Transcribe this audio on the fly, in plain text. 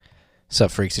Sup,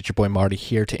 freaks? It's your boy Marty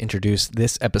here to introduce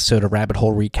this episode of Rabbit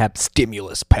Hole Recap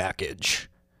Stimulus Package.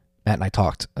 Matt and I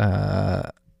talked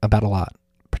about a lot,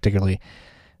 particularly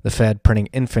the Fed printing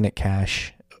infinite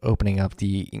cash, opening up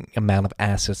the amount of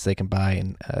assets they can buy,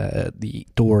 and the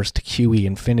doors to QE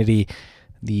infinity,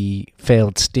 the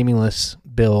failed stimulus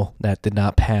bill that did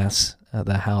not pass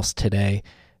the House today,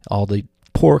 all the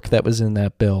pork that was in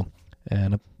that bill,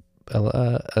 and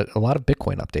a lot of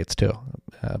Bitcoin updates too.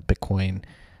 Bitcoin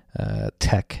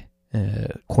tech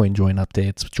CoinJoin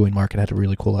updates. Join Market had a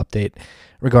really cool update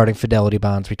regarding Fidelity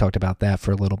bonds. We talked about that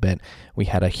for a little bit. We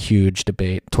had a huge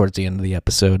debate towards the end of the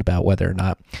episode about whether or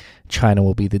not China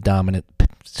will be the dominant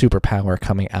superpower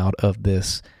coming out of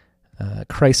this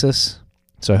crisis.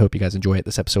 So I hope you guys enjoy it.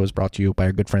 This episode was brought to you by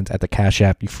our good friends at the Cash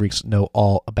App. You freaks know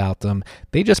all about them.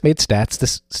 They just made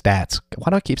stats. Why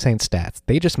do I keep saying stats?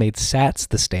 They just made sats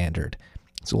the standard.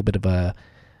 It's a little bit of a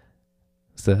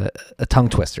tongue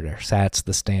twister there. Sats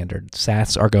the standard.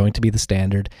 Sats are going to be the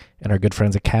standard, and our good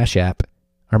friends at Cash App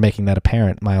are making that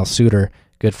apparent. Miles Suter,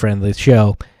 good friend of the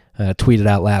show, tweeted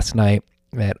out last night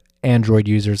that Android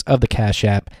users of the Cash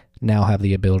App now have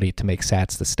the ability to make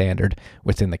Sats the standard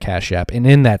within the Cash App. And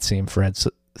in that same thread,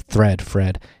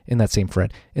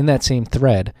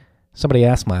 somebody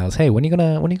asked Miles, "Hey, when are you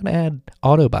gonna add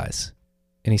auto buys?"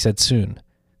 And he said soon.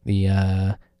 He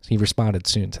responded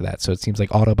soon to that. So it seems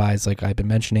like auto buys, like I've been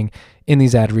mentioning in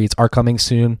these ad reads, are coming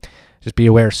soon. Just be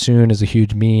aware, soon is a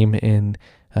huge meme in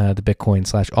the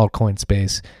Bitcoin/altcoin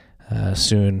space.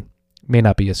 Soon may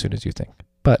not be as soon as you think,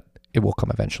 but it will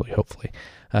come eventually, hopefully.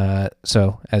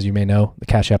 So as you may know, the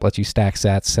Cash App lets you stack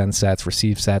sats, send sats,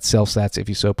 receive sats, sell sats if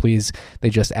you so please. They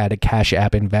just added Cash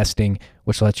App Investing,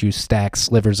 which lets you stack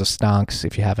slivers of stonks.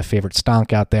 If you have a favorite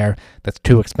stonk out there that's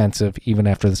too expensive, even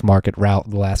after this market rout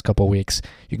the last couple of weeks,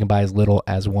 you can buy as little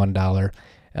as $1.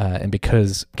 And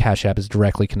because Cash App is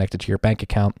directly connected to your bank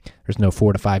account, there's no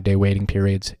 4 to 5 day waiting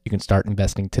periods. You can start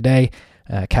investing today.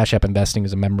 Cash App Investing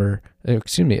is a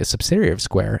subsidiary of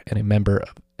Square and a member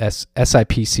of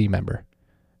SIPC member.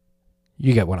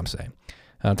 You get what I'm saying.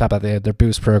 On top of that, they have their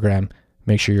Boost program.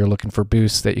 Make sure you're looking for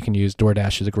boosts that you can use.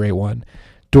 DoorDash is a great one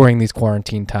during these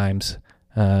quarantine times.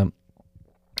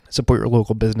 Support your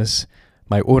local business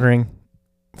by ordering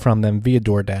from them via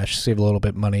DoorDash. Save a little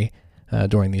bit of money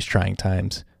during these trying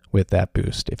times with that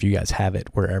boost. If you guys have it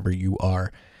wherever you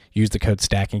are, use the code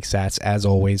StackingSats as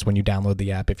always when you download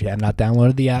the app. If you have not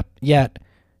downloaded the app yet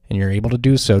and you're able to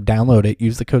do so, download it.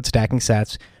 Use the code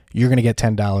StackingSats. You're going to get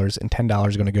 $10, and $10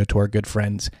 is going to go to our good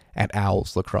friends at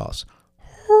Owls Lacrosse.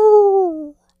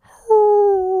 Go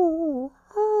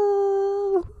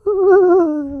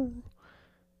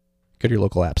to your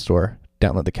local app store,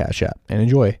 download the Cash App, and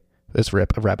enjoy this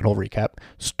rip of Rabbit Hole Recap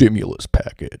Stimulus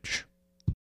Package.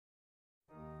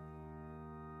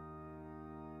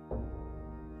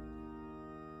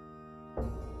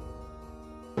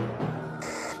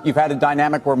 You've had a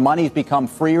dynamic where money's become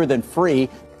freer than free.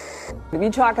 If you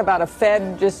talk about a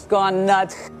Fed just gone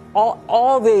nuts,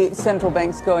 all the central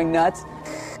banks going nuts.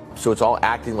 So it's all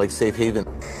acting like safe haven.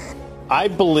 I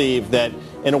believe that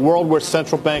in a world where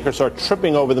central bankers are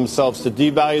tripping over themselves to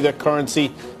devalue their currency,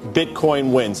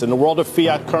 Bitcoin wins. In the world of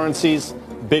fiat currencies,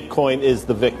 Bitcoin is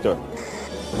the victor.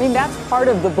 I mean, that's part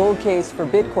of the bull case for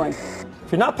Bitcoin.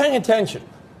 If you're not paying attention,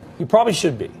 you probably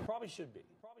should be.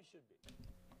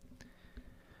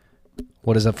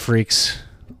 What is up, freaks?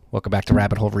 Welcome back to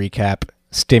Rabbit Hole Recap,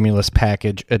 Stimulus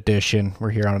Package Edition.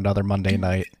 We're here on another Monday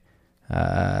night.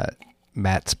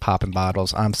 Matt's popping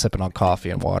bottles. I'm sipping on coffee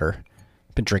and water.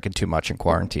 Been drinking too much in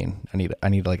quarantine. I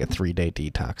need like a 3-day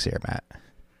detox here, Matt.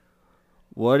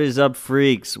 What is up,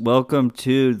 freaks? Welcome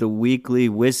to the weekly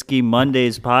Whiskey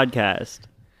Mondays podcast.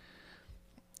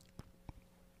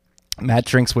 Matt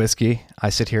drinks whiskey. I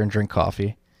sit here and drink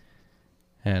coffee.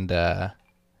 And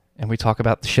we talk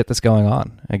about the shit that's going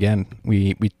on. Again,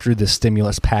 we threw this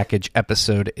stimulus package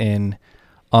episode in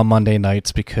on Monday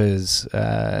nights because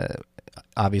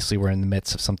obviously we're in the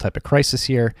midst of some type of crisis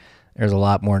here. There's a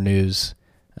lot more news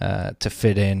to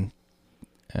fit in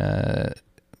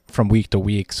from week to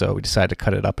week, so we decided to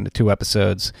cut it up into 2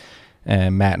 episodes.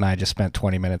 And Matt and I just spent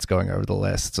 20 minutes going over the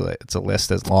list. So it's a list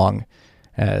as long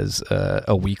as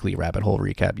a weekly Rabbit Hole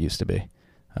Recap used to be.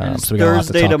 So we got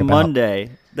Thursday to Monday.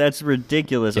 That's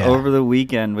ridiculous. Yeah. Over the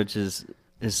weekend, which is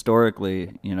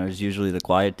historically, is usually the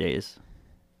quiet days.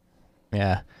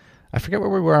 Yeah. I forget where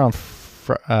we were on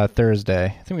Thursday.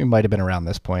 I think we might have been around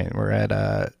this point. We're at,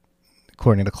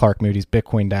 according to Clark Moody's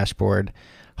Bitcoin dashboard,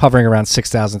 hovering around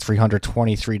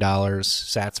 $6,323.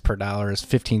 Sats per dollar is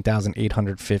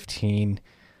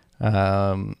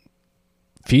 $15,815.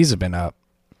 Fees have been up.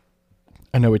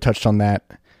 I know we touched on that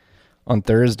on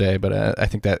Thursday, but I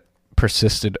think that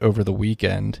persisted over the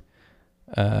weekend.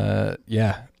 The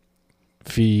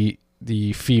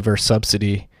fever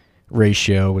subsidy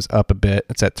ratio was up a bit.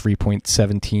 It's at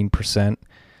 3.17%.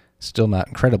 Still not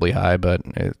incredibly high, but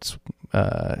it's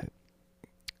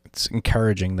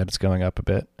encouraging that it's going up a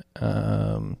bit.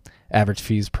 Average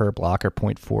fees per block are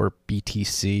 0.4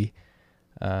 BTC.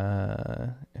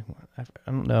 I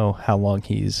don't know how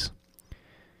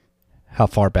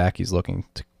far back he's looking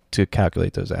to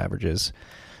calculate those averages.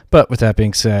 But with that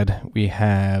being said, we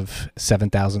have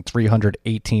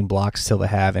 7,318 blocks till the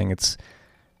halving. It's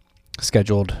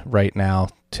scheduled right now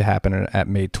to happen at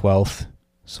May 12th.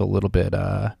 So a little bit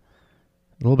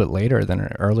later than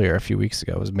earlier. A few weeks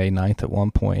ago, it was May 9th at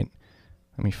one point.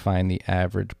 Let me find the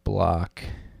average block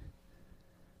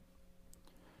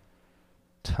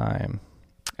time.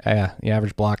 Yeah, the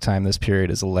average block time this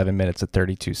period is 11 minutes and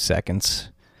 32 seconds.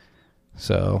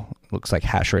 So it looks like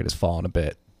hash rate has fallen a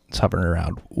bit. It's hovering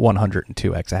around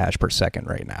 102 exahash per second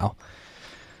right now.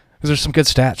 Those are some good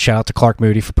stats. Shout out to Clark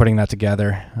Moody for putting that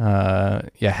together.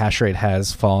 Hash rate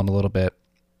has fallen a little bit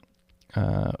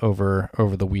over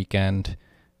the weekend.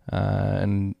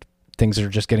 And things are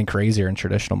just getting crazier in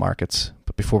traditional markets.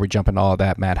 But before we jump into all of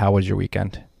that, Matt, how was your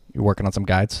weekend? You working on some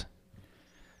guides?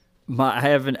 I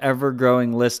have an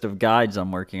ever-growing list of guides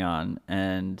I'm working on,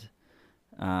 and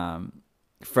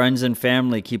friends and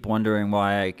family keep wondering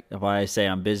why I say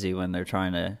I'm busy when they're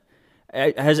trying to.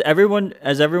 Has everyone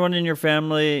in your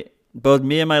family, both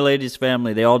me and my lady's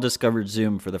family, they all discovered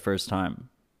Zoom for the first time,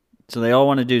 so they all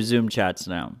want to do Zoom chats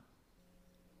now.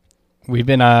 We've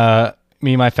been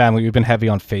me and my family, we've been heavy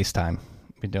on FaceTime.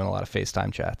 We've been doing a lot of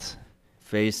FaceTime chats.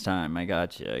 FaceTime, I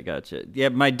got you. Yeah,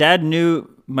 my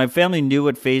family knew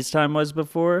what FaceTime was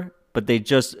before, but they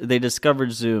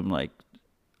discovered Zoom like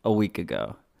a week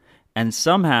ago. And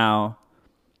somehow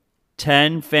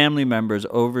 10 family members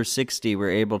over 60 were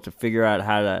able to figure out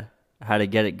how to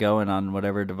get it going on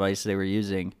whatever device they were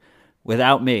using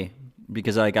without me,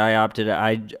 because like I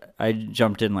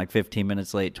jumped in like 15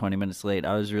 minutes late, 20 minutes late.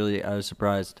 I was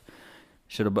surprised.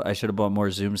 I should have bought more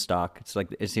Zoom stock.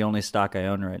 It's the only stock I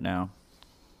own right now.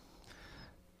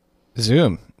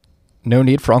 Zoom. No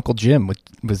need for Uncle Jim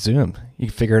with Zoom. You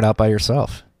can figure it out by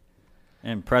yourself.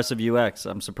 Impressive UX.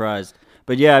 I'm surprised.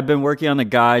 But yeah, I've been working on the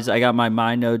guides. I got my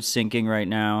MyNode syncing right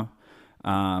now.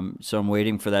 So I'm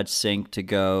waiting for that sync to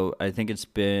go. I think it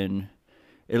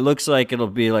looks like it'll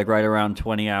be like right around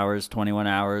 20 hours, 21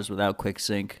 hours without quick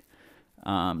sync.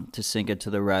 To sync it to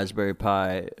the Raspberry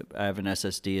Pi. I have an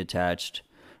SSD attached.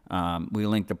 We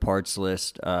linked the parts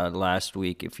list last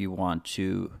week if you want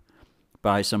to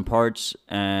buy some parts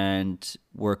and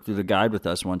work through the guide with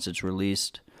us once it's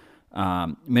released.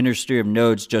 Ministry of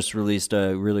Nodes just released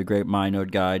a really great MyNode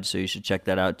guide, so you should check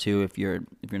that out too if you're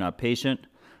not patient.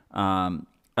 I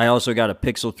also got a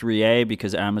Pixel 3a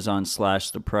because Amazon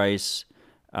slashed the price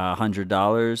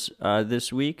 $100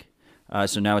 this week.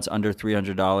 So now it's under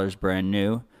 $300, brand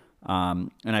new.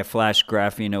 And I flashed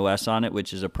Graphene OS on it,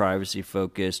 which is a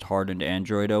privacy-focused, hardened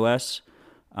Android OS.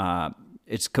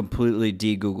 It's completely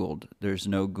de-Googled. There's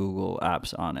no Google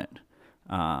apps on it.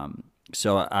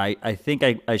 So I think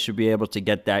I should be able to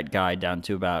get that guide down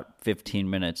to about 15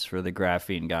 minutes for the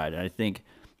Graphene guide. And I think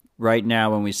right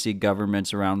now when we see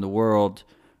governments around the world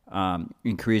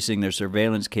increasing their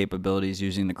surveillance capabilities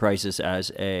using the crisis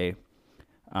as a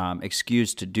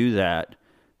excuse to do that,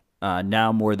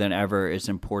 now more than ever it's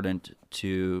important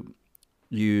to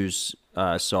use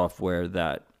software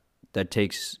that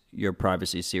takes your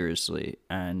privacy seriously,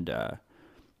 and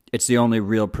it's the only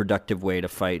real productive way to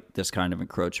fight this kind of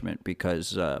encroachment,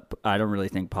 because I don't really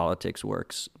think politics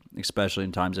works, especially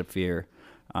in times of fear,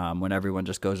 when everyone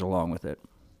just goes along with it.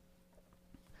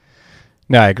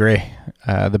 No, I agree.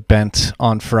 The bent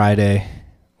on Friday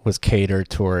was catered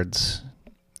towards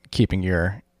keeping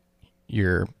your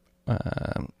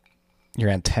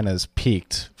antennas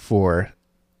peaked for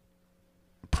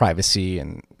privacy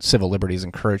and civil liberties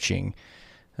encroaching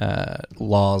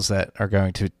laws that are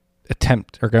going to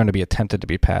be attempted to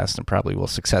be passed and probably will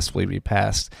successfully be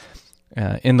passed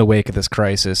in the wake of this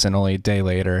crisis. And only a day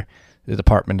later, the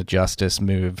Department of Justice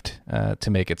moved to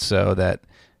make it so that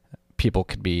people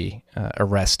could be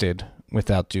arrested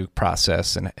without due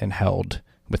process and held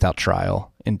without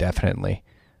trial indefinitely.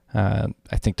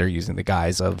 I think they're using the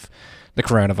guise of the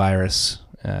coronavirus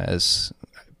as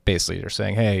basically they're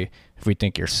saying, hey, if we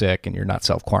think you're sick and you're not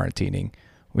self-quarantining,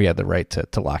 we have the right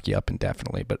to lock you up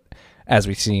indefinitely. But as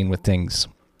we've seen with things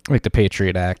like the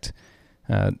Patriot Act,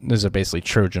 those are basically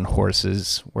Trojan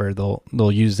horses where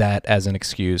they'll use that as an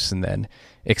excuse and then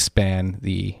expand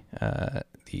the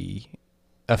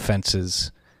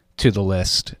offenses to the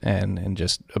list and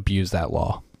just abuse that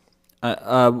law.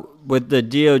 With the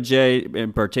DOJ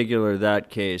in particular, that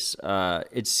case,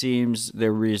 it seems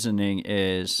their reasoning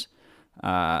is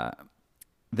that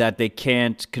they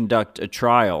can't conduct a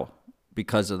trial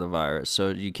because of the virus. So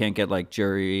you can't get like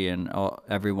jury and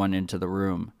everyone into the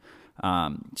room.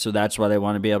 So that's why they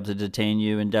want to be able to detain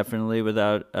you indefinitely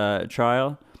without a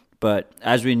trial. But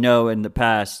as we know in the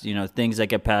past, things that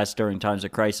get passed during times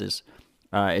of crisis,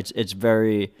 it's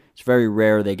very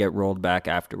rare they get rolled back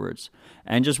afterwards.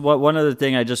 And just one other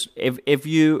thing, if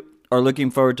you are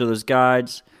looking forward to those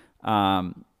guides,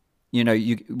 we're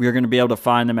going to be able to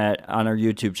find them on our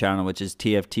YouTube channel, which is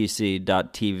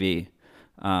tftc.tv.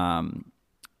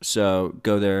 So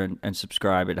go there and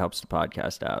subscribe. It helps the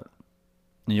podcast out,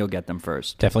 and you'll get them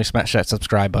first. Definitely smash that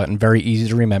subscribe button. Very easy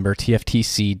to remember.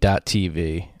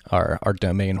 tftc.tv. Our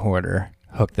domain hoarder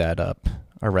hooked that up.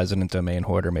 Our resident domain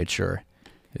hoarder made sure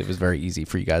it was very easy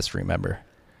for you guys to remember.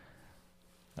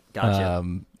 Gotcha.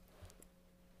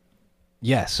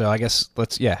 So I guess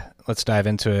let's dive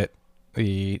into it.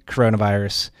 The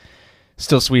coronavirus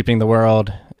still sweeping the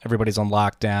world. Everybody's on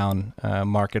lockdown.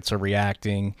 Markets are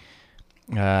reacting.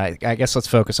 I guess let's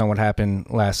focus on what happened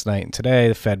last night and today.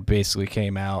 The Fed basically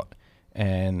came out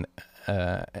and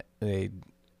they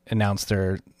announced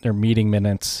their meeting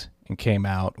minutes and came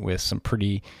out with some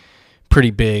pretty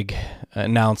big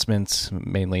announcements.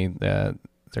 Mainly they're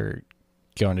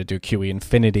going to do QE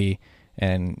Infinity,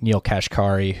 and Neil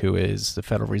Kashkari, who is the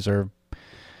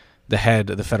head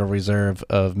of the Federal Reserve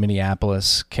of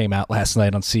Minneapolis, came out last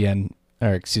night on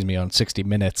on 60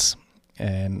 Minutes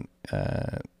and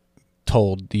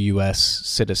told the U.S.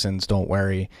 citizens, "Don't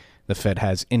worry, the Fed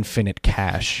has infinite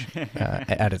cash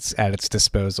at its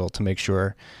disposal to make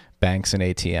sure banks and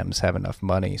ATMs have enough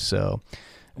money." So,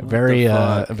 a very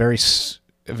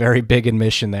big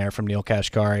admission there from Neil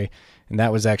Kashkari, and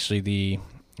that was actually the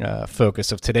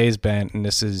focus of today's bent. And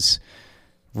this is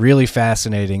really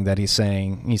fascinating that he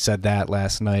said that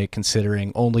last night,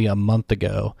 considering only a month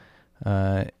ago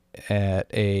at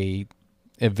a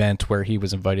event where he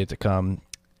was invited to come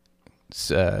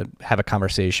have a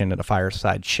conversation at a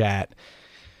fireside chat,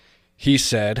 he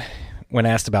said, when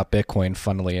asked about Bitcoin,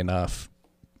 funnily enough,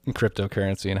 and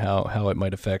cryptocurrency and how it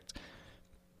might affect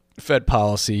Fed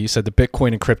policy, he said the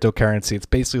Bitcoin and cryptocurrency, it's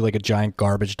basically like a giant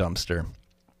garbage dumpster.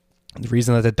 The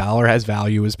reason that the dollar has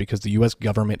value is because the U.S.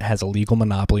 government has a legal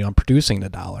monopoly on producing the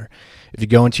dollar. If you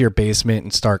go into your basement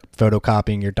and start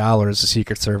photocopying your dollars, the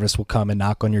Secret Service will come and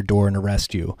knock on your door and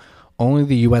arrest you. Only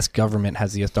the U.S. government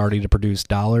has the authority to produce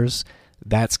dollars.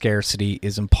 That scarcity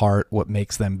is in part what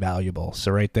makes them valuable.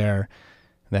 So right there,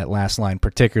 that last line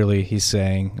particularly, he's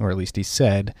saying, or at least he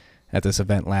said at this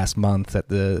event last month, that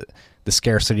the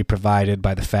scarcity provided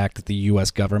by the fact that the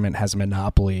U.S. government has a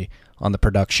monopoly on the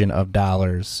production of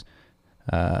dollars,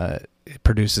 it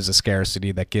produces a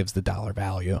scarcity that gives the dollar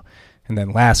value. And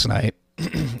then last night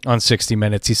on 60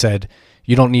 Minutes, he said,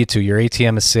 you don't need to. Your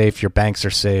ATM is safe. Your banks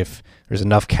are safe. There's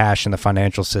enough cash in the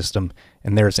financial system,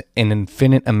 and there's an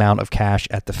infinite amount of cash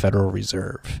at the Federal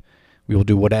Reserve. We will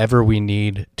do whatever we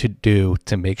need to do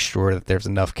to make sure that there's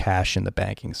enough cash in the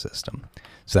banking system.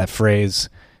 So that phrase,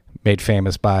 made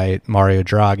famous by Mario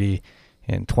Draghi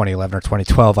in 2011 or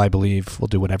 2012, I believe, "we'll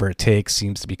do whatever it takes,"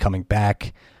 seems to be coming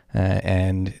back.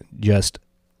 And just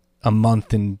a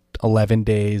month and 11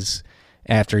 days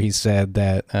after he said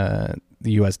that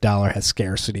the U.S. dollar has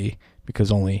scarcity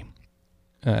because only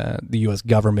the U.S.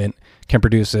 government can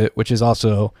produce it, which is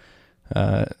also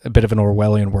a bit of an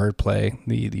Orwellian wordplay.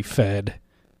 The Fed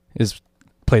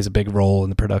plays a big role in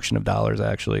the production of dollars,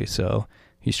 actually. So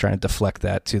he's trying to deflect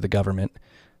that to the government.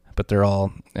 But they're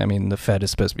all, the Fed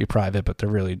is supposed to be private, but they're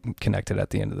really connected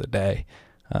at the end of the day.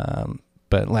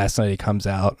 But last night he comes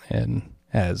out, and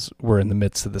as we're in the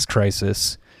midst of this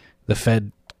crisis, the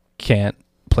Fed can't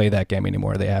play that game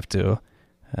anymore. They have to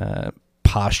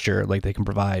posture like they can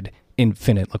provide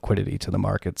infinite liquidity to the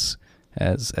markets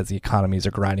as the economies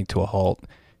are grinding to a halt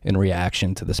in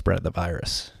reaction to the spread of the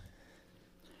virus.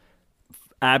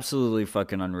 Absolutely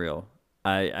fucking unreal.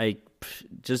 I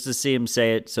just to see him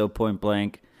say it so point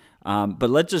blank. But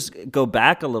let's just go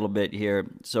back a little bit here.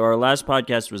 So our last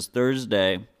podcast was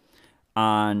Thursday.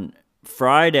 On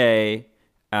Friday,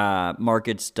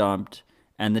 markets dumped,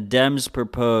 and the Dems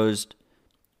proposed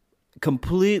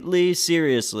completely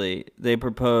seriously. They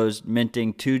proposed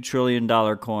minting $2 trillion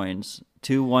coins,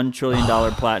 two $1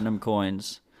 trillion platinum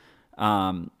coins,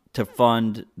 to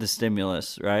fund the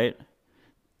stimulus, right?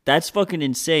 That's fucking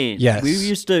insane. Yes. We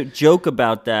used to joke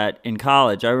about that in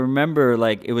college. I remember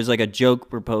it was like a joke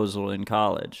proposal in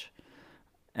college.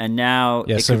 And now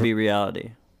it could be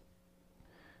reality.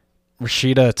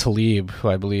 Rashida Tlaib, who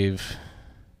I believe,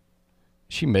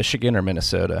 is she Michigan or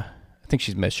Minnesota? I think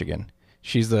she's Michigan.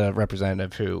 She's the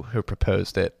representative who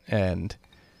proposed it. And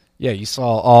yeah, you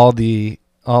saw all the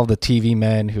TV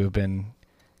men who have been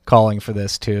calling for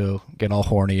this too, get all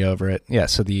horny over it. Yeah,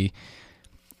 so the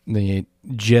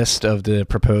gist of the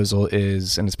proposal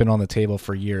is, and it's been on the table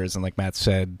for years, and like Matt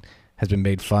said, has been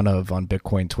made fun of on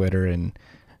Bitcoin Twitter and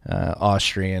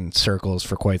Austrian circles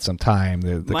for quite some time.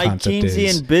 The Mike concept Keynesian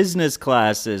is, business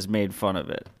classes made fun of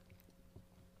it.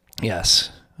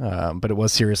 yes, but it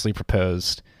was seriously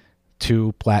proposed.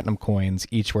 2 platinum coins,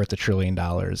 each worth $1 trillion,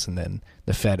 and then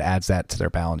the Fed adds that to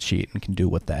their balance sheet and can do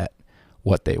with that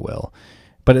what they will.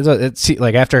 But it's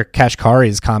like after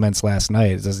Kashkari's comments last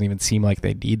night, it doesn't even seem like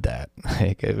they need that.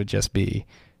 Like it would just be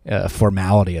a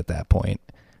formality at that point.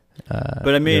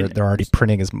 But I mean, they're already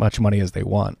printing as much money as they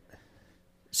want.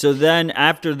 So then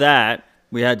after that,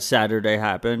 we had Saturday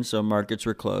happen, so markets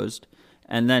were closed.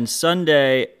 And then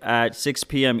Sunday at 6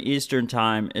 p.m. Eastern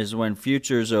time is when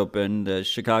futures open, the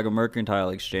Chicago Mercantile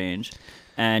Exchange.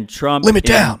 And Trump... Limit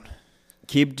down!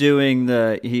 Keep doing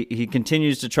he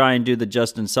continues to try and do the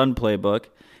Justin Sun playbook.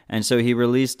 And so he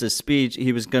released a speech.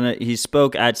 He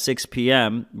spoke at 6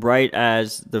 p.m. right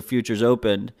as the futures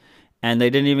opened. And they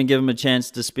didn't even give him a chance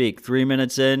to speak. 3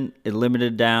 minutes in, it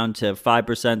limited down to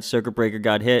 5%. Circuit breaker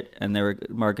got hit, and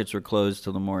markets were closed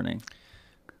till the morning.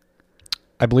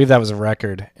 I believe that was a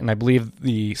record, and I believe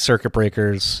the circuit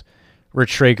breakers were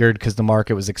triggered because the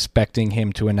market was expecting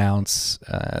him to announce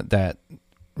that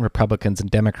Republicans and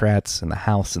Democrats in the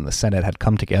House and the Senate had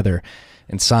come together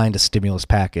and signed a stimulus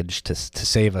package to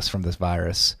save us from this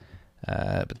virus.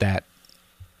 But that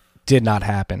did not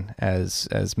happen,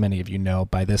 as many of you know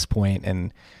by this point,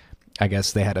 and I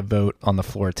guess they had a vote on the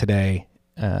floor today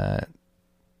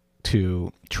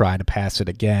to try to pass it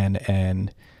again,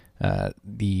 and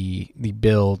the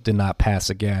bill did not pass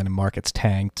again, and markets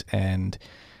tanked, and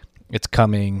it's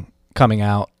coming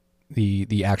out.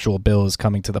 The actual bill is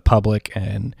coming to the public,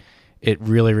 and it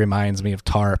really reminds me of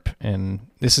TARP, and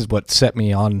this is what set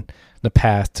me on the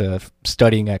path to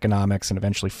studying economics and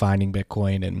eventually finding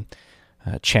Bitcoin and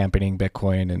championing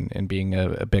Bitcoin and being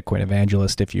a Bitcoin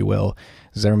evangelist, if you will.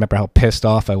 Because I remember how pissed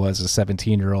off I was as a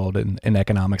 17-year-old in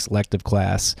economics elective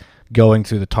class going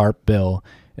through the TARP bill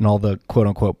and all the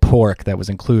quote-unquote pork that was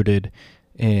included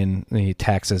in the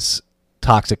Texas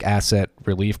Toxic Asset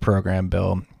Relief Program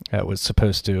bill that was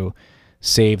supposed to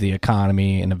save the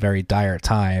economy in a very dire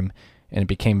time. And it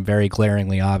became very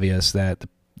glaringly obvious that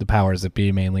the powers that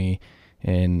be, mainly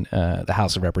in the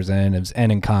House of Representatives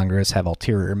and in Congress, have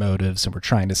ulterior motives and were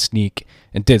trying to sneak,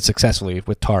 and did successfully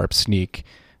with TARP, sneak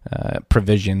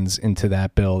provisions into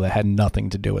that bill that had nothing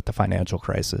to do with the financial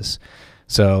crisis.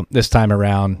 So this time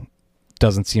around,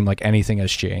 doesn't seem like anything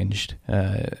has changed.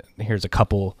 Here's a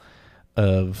couple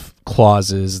of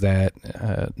clauses that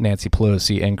Nancy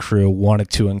Pelosi and crew wanted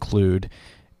to include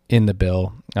in the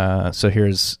bill. So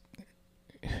here's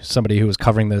somebody who was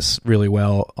covering this really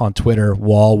well on Twitter,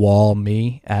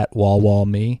 WallWallMe, at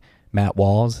WallWallMe. Matt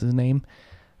Wall is his name.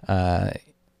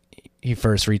 He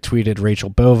first retweeted Rachel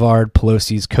Bovard.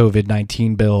 Pelosi's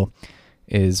COVID-19 bill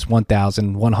is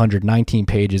 1,119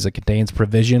 pages. It contains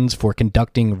provisions for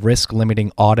conducting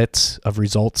risk-limiting audits of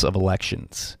results of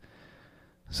elections.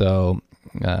 So,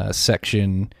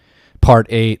 Part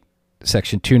 8,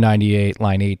 Section 298,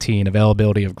 Line 18,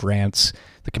 availability of grants.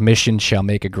 The Commission shall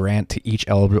make a grant to each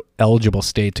eligible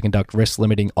state to conduct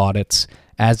risk-limiting audits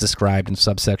as described in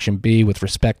subsection B with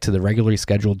respect to the regularly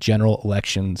scheduled general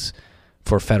elections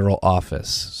for federal office.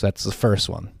 So that's the first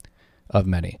one of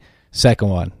many. Second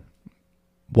one,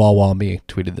 WallWallMe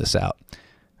tweeted this out.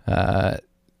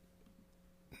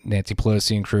 Nancy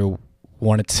Pelosi and crew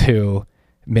wanted to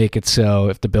make it so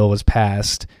if the bill was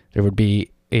passed, there would be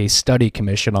a study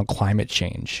commission on climate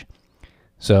change.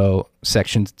 So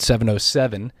Section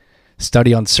 707,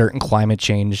 study on certain climate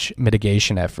change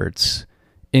mitigation efforts.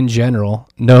 In general,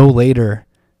 no later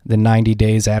than 90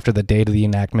 days after the date of the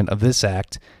enactment of this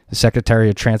act, the Secretary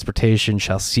of Transportation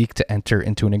shall seek to enter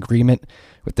into an agreement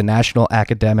with the National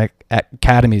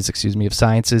Academies of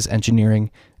Sciences, Engineering,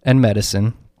 and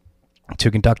Medicine to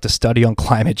conduct a study on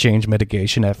climate change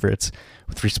mitigation efforts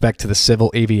with respect to the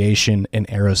civil aviation and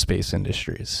aerospace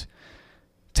industries.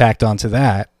 Tacked onto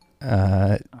that,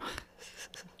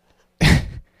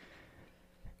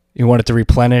 he wanted to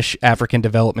replenish African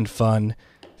Development Fund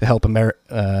to help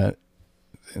America.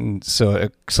 And so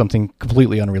something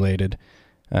completely unrelated.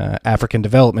 African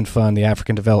Development Fund, the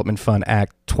African Development Fund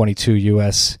Act 22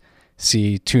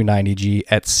 U.S.C. 290G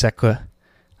et seq.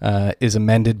 Is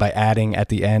amended by adding at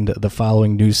the end the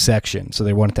following new section. So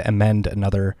they wanted to amend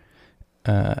another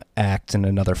Act and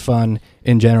another fund.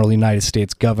 In general, the United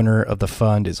States governor of the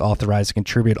fund is authorized to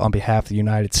contribute on behalf of the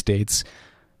United States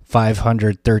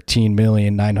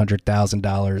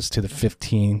 $513,900,000 to the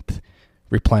 15th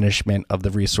replenishment of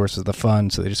the resources of the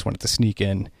fund. So they just wanted to sneak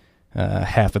in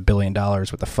 $500 million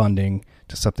worth of funding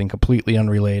to something completely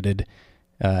unrelated.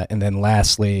 And then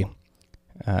lastly,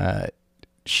 Nancy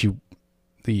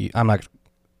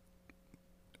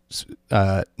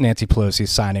Pelosi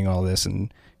signing all this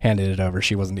and handed it over.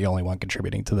 She wasn't the only one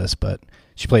contributing to this, but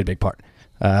she played a big part.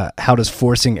 How does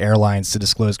forcing airlines to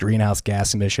disclose greenhouse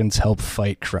gas emissions help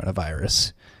fight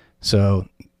coronavirus? So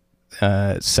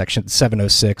Section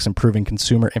 706, improving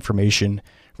consumer information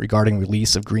regarding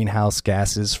release of greenhouse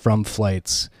gases from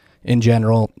flights. In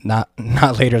general, not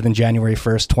later than January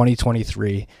 1st,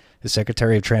 2023, the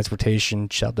Secretary of Transportation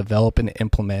shall develop and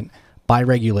implement by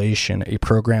regulation a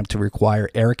program to require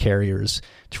air carriers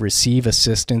to receive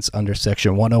assistance under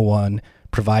Section 101,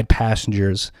 provide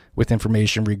passengers with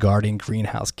information regarding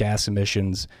greenhouse gas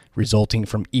emissions resulting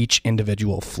from each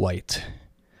individual flight.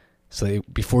 So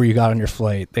before you got on your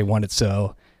flight, they wanted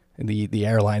the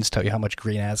airlines tell you how much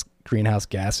greenhouse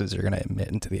gases you're going to emit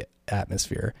into the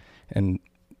atmosphere. And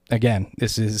again,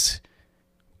 this is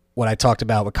what I talked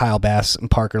about with Kyle Bass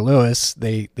and Parker Lewis.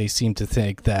 They seem to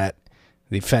think that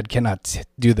the Fed cannot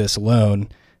do this alone.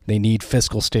 They need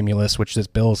fiscal stimulus, which this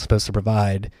bill is supposed to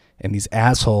provide. And these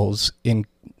assholes in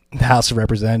the House of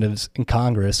Representatives and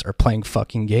Congress are playing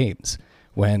fucking games.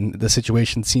 When the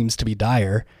situation seems to be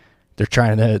dire, they're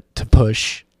trying to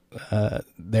push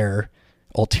their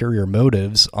ulterior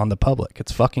motives on the public.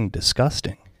 It's fucking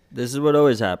disgusting. This is what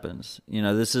always happens. You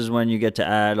know, this is when you get to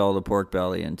add all the pork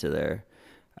belly into there,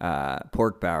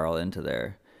 pork barrel into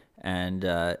there. And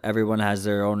everyone has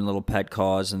their own little pet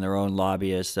cause and their own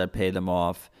lobbyists that pay them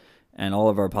off. And all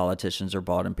of our politicians are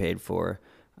bought and paid for.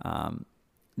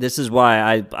 This is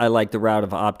why I like the route of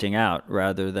opting out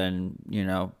rather than,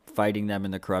 fighting them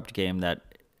in the corrupt game that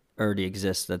already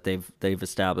exists, that they've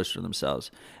established for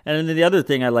themselves. And then the other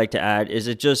thing I like to add is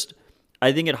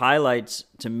I think it highlights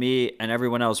to me and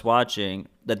everyone else watching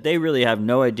that they really have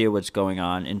no idea what's going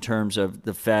on in terms of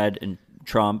the Fed and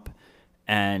Trump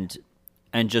and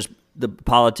just the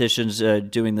politicians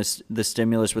doing the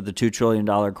stimulus with the $2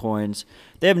 trillion coins.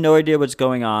 They have no idea what's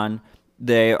going on.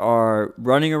 They are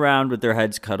running around with their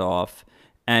heads cut off.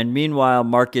 And meanwhile,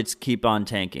 markets keep on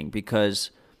tanking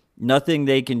because nothing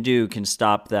they can do can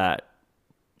stop that.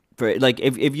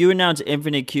 If you announce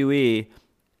infinite QE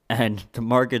and the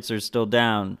markets are still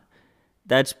down,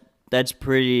 that's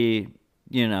pretty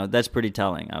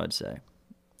telling, I would say.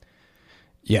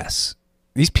 Yes.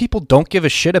 These people don't give a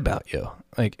shit about you.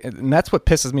 And that's what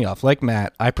pisses me off. Like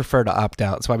Matt, I prefer to opt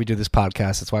out. That's why we do this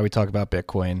podcast. That's why we talk about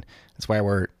Bitcoin. That's why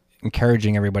we're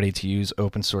encouraging everybody to use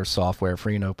open source software,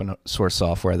 free and open source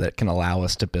software that can allow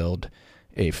us to build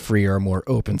a freer, more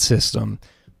open system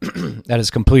that is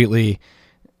completely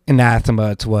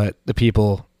anathema to what the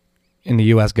people in the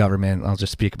U.S. government, I'll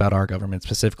just speak about our government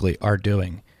specifically, are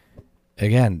doing.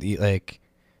 Again,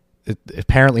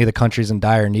 apparently the country's in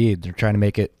dire need. They're trying to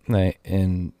make it,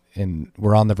 and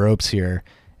we're on the ropes here,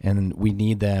 and we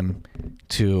need them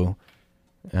to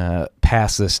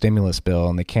pass this stimulus bill,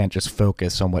 and they can't just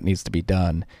focus on what needs to be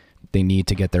done. They need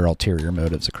to get their ulterior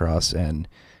motives across, and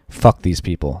fuck these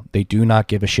people. They do not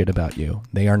give a shit about you.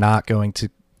 They are not going to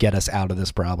get us out of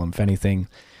this problem. If anything,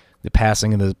 the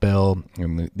passing of this bill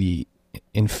and the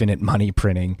infinite money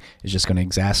printing is just going to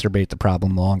exacerbate the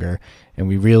problem longer. And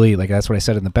we really, that's what I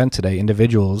said in the bent today,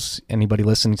 individuals, anybody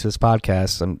listening to this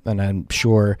podcast, and I'm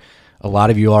sure a lot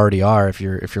of you already are, if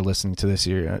you're listening to this,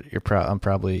 I'm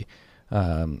probably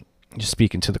just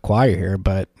speaking to the choir here,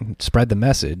 but spread the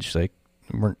message.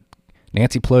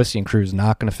 Nancy Pelosi and crew is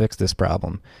not going to fix this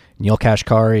problem. Neil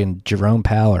Kashkari and Jerome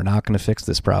Powell are not going to fix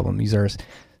this problem. These are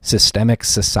systemic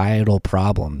societal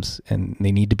problems, and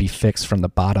they need to be fixed from the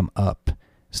bottom up,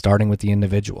 starting with the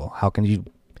individual. How can you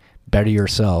better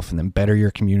yourself and then better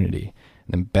your community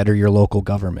and then better your local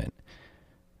government?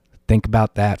 Think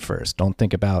about that first. Don't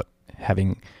think about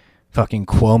having fucking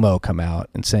Cuomo come out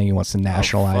and saying he wants to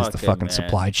nationalize the fucking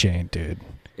supply chain, dude.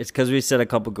 It's because we said a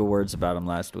couple good words about him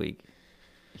last week.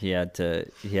 He had to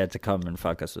come and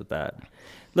fuck us with that.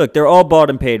 Look, they're all bought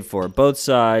and paid for. Both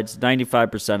sides,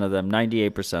 95% of them,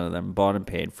 98% of them, bought and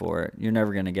paid for it. You're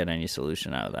never going to get any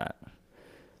solution out of that.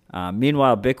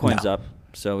 Meanwhile, Bitcoin's up,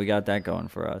 so we got that going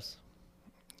for us.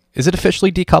 Is it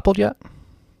officially decoupled yet?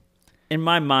 In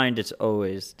my mind, it's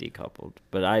always decoupled,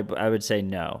 but I would say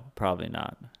no, probably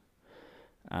not.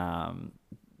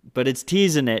 But it's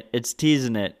teasing it. It's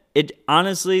teasing it.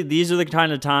 Honestly, these are the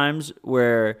kind of times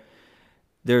where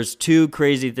there's two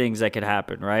crazy things that could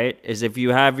happen, right? Is if you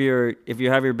have your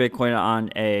Bitcoin on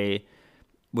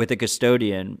with a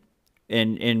custodian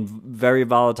in very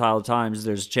volatile times,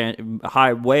 there's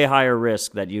way higher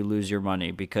risk that you lose your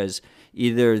money, because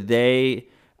either they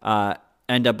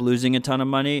end up losing a ton of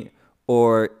money,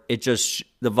 or it just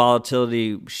the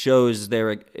volatility shows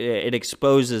it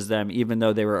exposes them even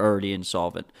though they were already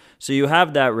insolvent. So you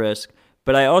have that risk,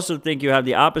 but I also think you have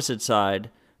the opposite side.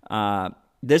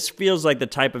 This feels like the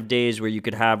type of days where you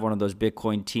could have one of those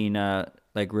Bitcoin Tina,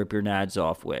 like rip your nads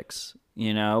off wicks,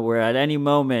 where at any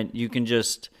moment you can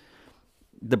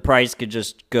the price could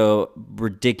just go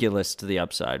ridiculous to the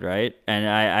upside, right?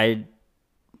 And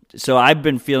so I've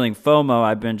been feeling FOMO.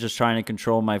 I've been just trying to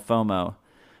control my FOMO.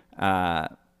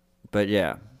 But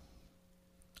yeah.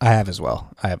 I have as well.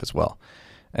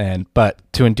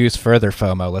 But to induce further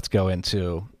FOMO, let's go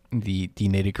into the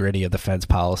nitty gritty of the Fed's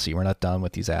policy. We're not done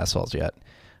with these assholes yet.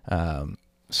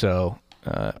 So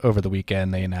over the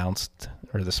weekend,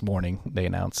 this morning, they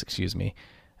announced,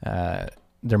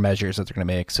 their measures that they're going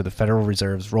to make. So the Federal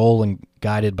Reserve's role, and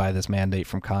guided by this mandate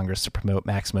from Congress to promote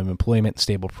maximum employment and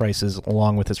stable prices,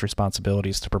 along with its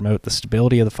responsibilities to promote the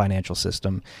stability of the financial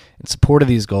system. In support of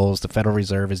these goals, the Federal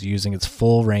Reserve is using its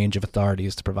full range of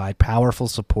authorities to provide powerful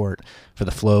support for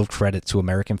the flow of credit to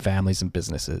American families and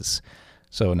businesses.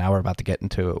 So now we're about to get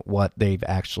into what they've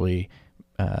actually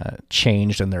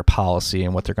changed in their policy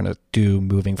and what they're going to do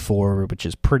moving forward, which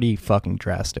is pretty fucking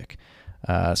drastic.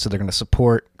 So they're going to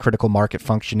support critical market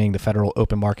functioning. The Federal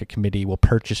Open Market Committee will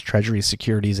purchase Treasury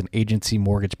securities and agency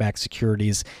mortgage-backed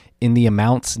securities in the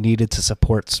amounts needed to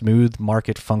support smooth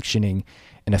market functioning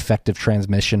and effective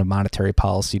transmission of monetary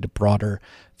policy to broader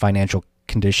financial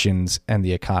conditions and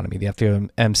the economy. The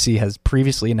FOMC has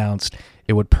previously announced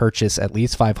it would purchase at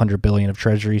least $500 billion of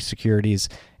Treasury securities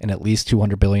and at least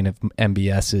 $200 billion of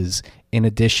MBSs. In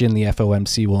addition, the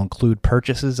FOMC will include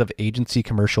purchases of agency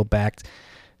commercial-backed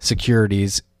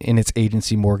securities in its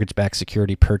agency mortgage-backed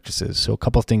security purchases. So a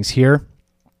couple of things here.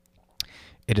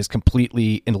 It has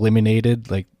completely eliminated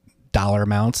dollar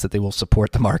amounts that they will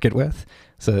support the market with.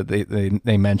 So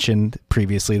they mentioned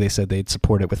previously, they said they'd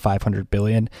support it with $500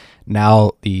 billion.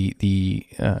 Now the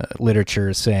literature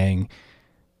is saying,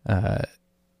 will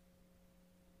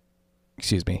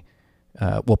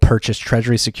purchase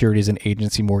Treasury securities and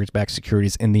agency mortgage-backed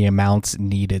securities in the amounts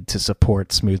needed to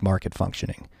support smooth market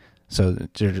functioning. So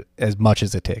as much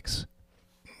as it takes.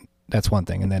 That's one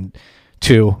thing. And then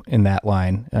two, in that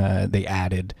line, they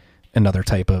added another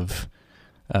type of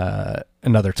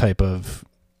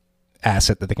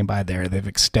asset that they can buy there. They've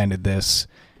extended this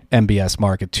MBS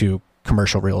market to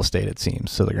commercial real estate, it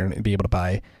seems. So they're going to be able to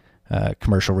buy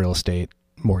commercial real estate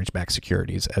mortgage-backed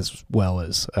securities as well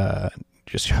as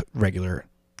just regular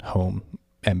home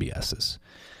MBSs.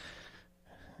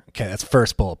 Okay, that's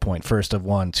first bullet point. First of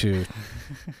 1, 2,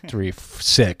 3,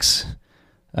 6.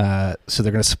 So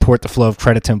they're going to support the flow of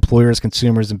credit to employers,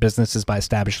 consumers, and businesses by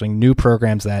establishing new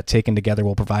programs that, taken together,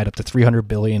 will provide up to $300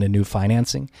 billion in new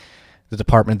financing. The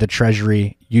Department of the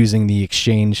Treasury, using the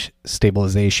Exchange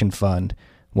Stabilization Fund,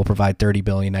 will provide $30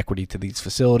 billion equity to these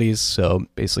facilities. So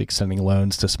basically extending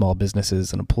loans to small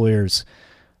businesses and employers,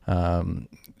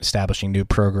 establishing new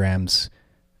programs.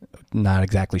 Not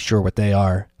exactly sure what they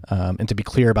are. And to be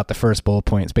clear about the first bullet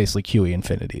point, it's basically QE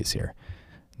infinities here.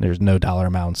 There's no dollar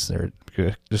amounts. They're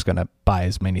just going to buy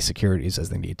as many securities as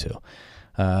they need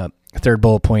to. Third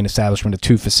bullet point, establishment of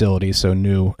 2 facilities. So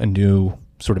a new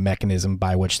sort of mechanism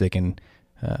by which they can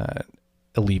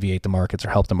alleviate the markets or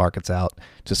help the markets out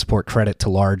to support credit to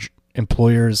large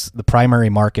employers. The primary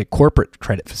market corporate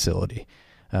credit facility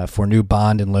for new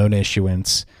bond and loan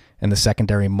issuance, and the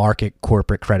secondary market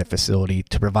corporate credit facility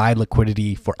to provide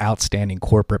liquidity for outstanding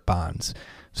corporate bonds.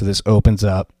 So this opens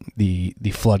up the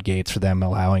floodgates for them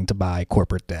allowing to buy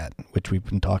corporate debt, which we've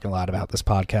been talking a lot about this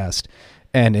podcast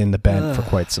and in the bend for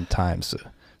quite some time. So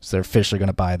they're officially going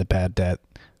to buy the bad debt,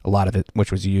 a lot of it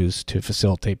which was used to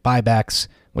facilitate buybacks,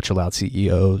 which allowed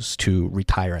CEOs to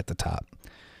retire at the top.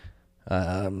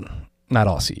 Not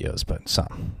all CEOs, but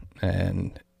some.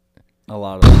 And a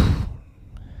lot of them.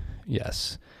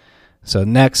 Yes. So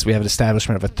next, we have an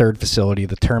establishment of a third facility,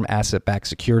 the Term Asset-Backed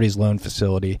Securities Loan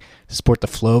Facility. To support the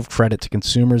flow of credit to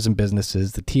consumers and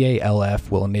businesses, the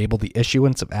TALF will enable the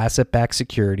issuance of asset-backed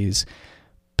securities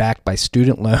backed by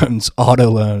student loans, auto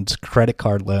loans, credit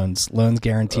card loans, loans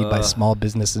guaranteed by Small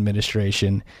Business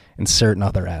Administration, and certain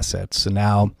other assets. So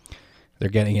now they're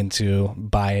getting into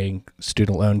buying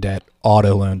student loan debt,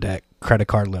 auto loan debt, credit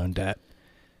card loan debt,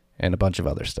 and a bunch of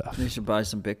other stuff. They should buy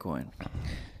some Bitcoin.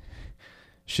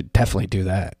 Should definitely do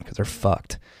that because they're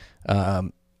fucked.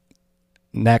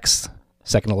 Next,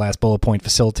 Second to last bullet point,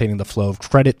 facilitating the flow of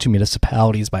credit to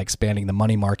municipalities by expanding the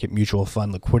money market mutual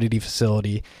fund liquidity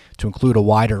facility to include a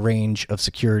wider range of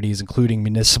securities, including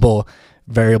municipal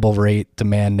variable rate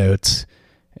demand notes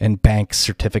and bank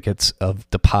certificates of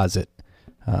deposit.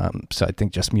 So I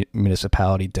think just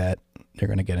municipality debt they're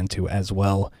going to get into as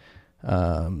well.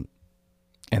 And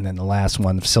then the last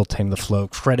one, facilitating the flow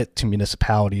of credit to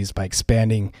municipalities by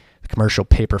expanding the commercial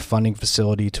paper funding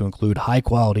facility to include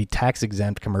high-quality,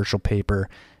 tax-exempt commercial paper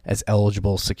as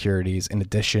eligible securities. In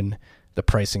addition, the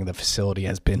pricing of the facility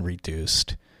has been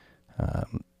reduced.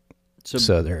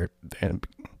 So they're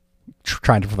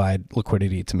trying to provide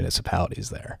liquidity to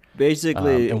municipalities there.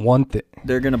 Basically, and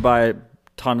they're going to buy a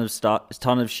ton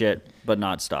of shit, but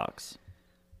not stocks.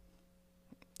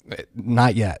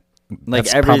 Not yet. Like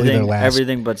That's probably their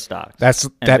everything but stocks.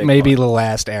 That may be the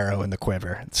last arrow in the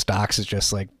quiver. Stocks is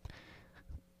just like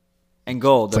and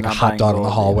gold. It's like a hot dog in the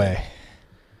hallway.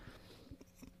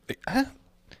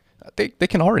 They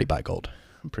can already buy gold.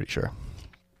 I'm pretty sure.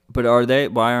 But are they?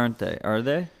 Why aren't they? Are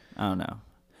they? I don't know.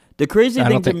 The crazy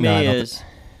thing to me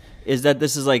is that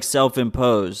this is like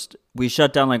self-imposed. We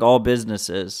shut down like all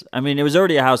businesses. I mean, it was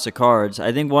already a house of cards.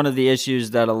 I think one of the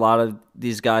issues that a lot of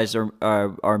these guys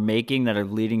are making that are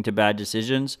leading to bad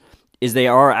decisions is they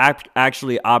are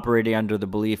actually operating under the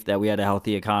belief that we had a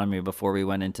healthy economy before we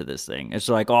went into this thing. It's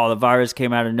like, oh, the virus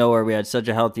came out of nowhere. We had such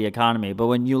a healthy economy. But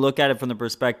when you look at it from the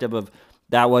perspective of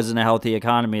that wasn't a healthy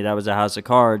economy, that was a house of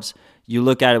cards, you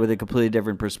look at it with a completely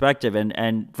different perspective.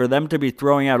 And for them to be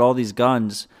throwing out all these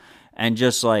guns and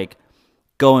just like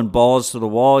going balls to the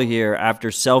wall here after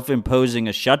self-imposing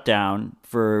a shutdown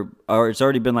or it's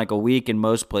already been like a week in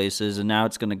most places, and now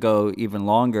it's going to go even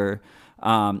longer.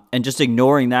 And just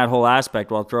ignoring that whole aspect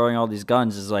while throwing all these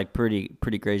guns is like pretty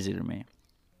crazy to me.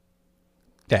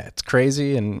 Yeah, it's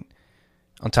crazy. And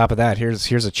on top of that,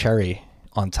 here's a cherry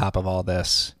on top of all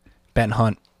this. Ben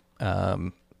Hunt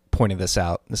pointed this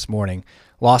out this morning.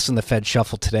 Lost in the Fed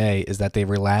shuffle today is that they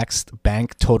relaxed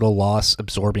bank total loss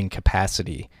absorbing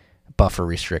capacity buffer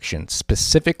restrictions,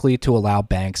 specifically to allow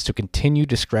banks to continue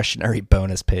discretionary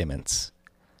bonus payments.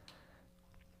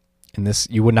 And this,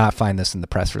 you would not find this in the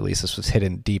press release. This was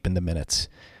hidden deep in the minutes.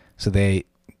 So they,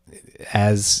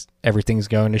 as everything's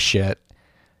going to shit,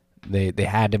 they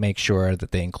had to make sure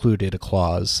that they included a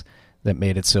clause that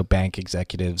made it so bank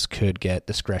executives could get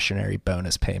discretionary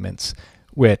bonus payments,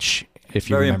 which, if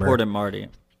you remember, very important, Marty.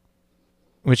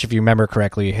 Which, if you remember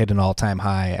correctly, hit an all-time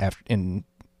high in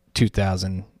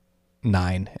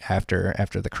 2009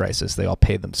 after the crisis. They all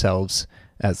paid themselves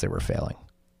as they were failing.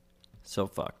 So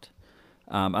fucked.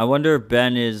 I wonder if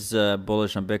Ben is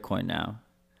bullish on Bitcoin now.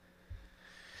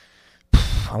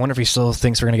 I wonder if he still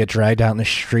thinks we're gonna get dragged out in the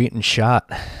street and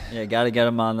shot. Yeah, got to get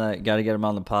him on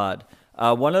the pod.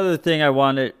 One other thing I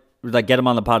wanted, like, get him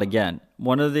on the pod again.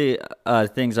 One of the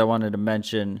things I wanted to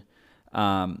mention,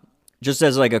 just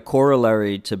as like a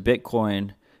corollary to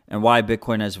Bitcoin and why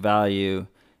Bitcoin has value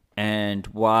and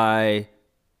why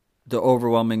the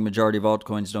overwhelming majority of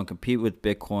altcoins don't compete with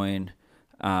Bitcoin.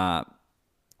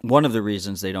 One of the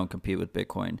reasons they don't compete with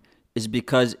Bitcoin is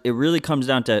because it really comes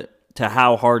down to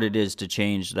how hard it is to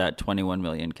change that 21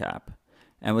 million cap.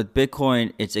 And with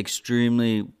Bitcoin, it's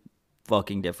extremely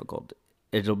fucking difficult.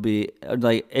 It'll be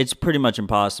like, it's pretty much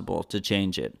impossible to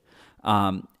change it.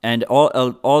 And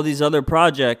all these other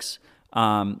projects,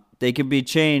 they can be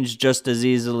changed just as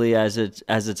easily as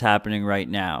it's happening right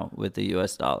now with the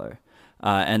US dollar.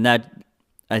 And that,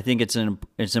 I think it's an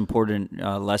important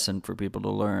lesson for people to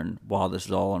learn while this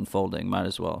is all unfolding. Might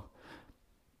as well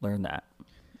learn that.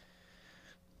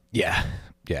 Yeah.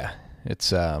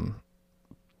 It's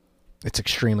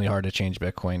extremely hard to change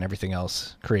Bitcoin. Everything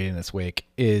else created in its wake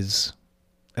is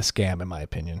a scam, in my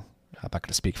opinion. I'm not going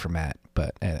to speak for Matt,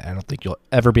 but I don't think you'll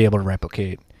ever be able to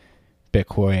replicate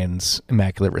Bitcoin's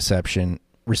immaculate inception.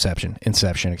 The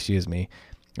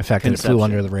fact that it flew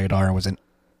under the radar and was an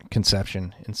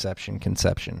inception.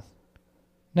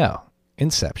 No,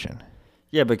 inception.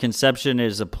 Yeah, but conception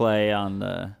is a play on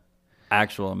the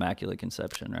actual immaculate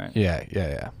conception, right?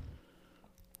 Yeah.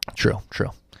 True.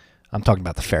 I'm talking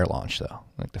about the fair launch, though.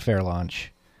 Like the fair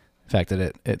launch, the fact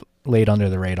that it laid under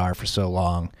the radar for so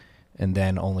long and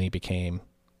then only became,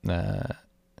 not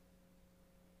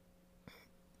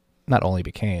only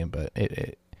became, but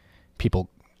people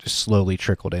just slowly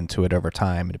trickled into it over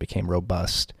time, and it became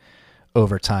robust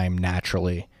over time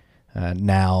naturally.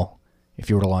 Now, if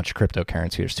you were to launch a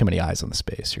cryptocurrency, there's too many eyes on the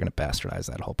space. You're going to bastardize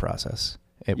that whole process.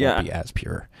 It won't be as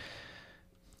pure.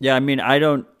 Yeah, I mean, I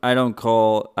don't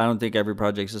think every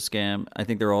project's a scam. I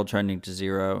think they're all trending to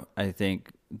zero. I think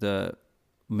the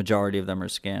majority of them are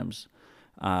scams.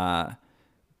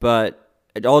 But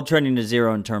all trending to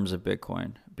zero in terms of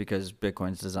Bitcoin because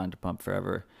Bitcoin's designed to pump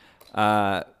forever.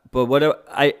 But what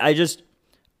I just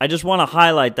want to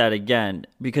highlight that again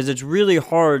because it's really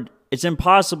hard. It's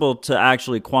impossible to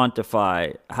actually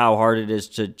quantify how hard it is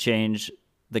to change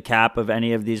the cap of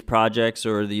any of these projects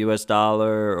or the US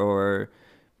dollar or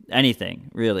anything,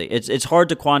 really. It's hard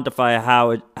to quantify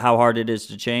how hard it is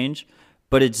to change,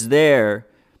 but it's there.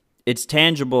 It's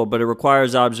tangible, but it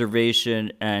requires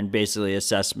observation and basically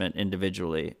assessment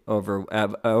individually over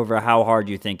how hard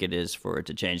you think it is for it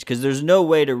to change. Because there's no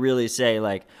way to really say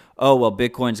like, oh, well,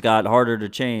 Bitcoin's got harder to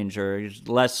change or it's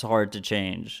less hard to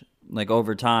change. Like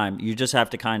over time, you just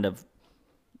have to kind of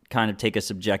take a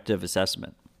subjective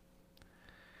assessment.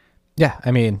 Yeah,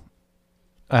 I mean,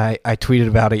 I tweeted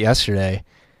about it yesterday.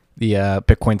 The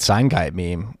Bitcoin sign guy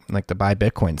meme, like the buy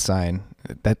Bitcoin sign.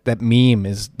 That meme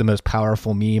is the most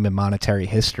powerful meme in monetary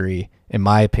history, in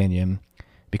my opinion,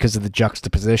 because of the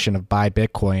juxtaposition of buy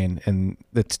Bitcoin, and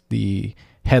that's the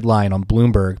headline on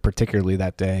Bloomberg, particularly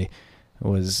that day,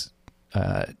 was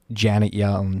Janet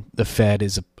Yellen, the Fed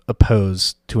is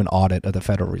opposed to an audit of the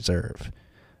Federal Reserve.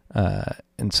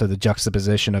 And so the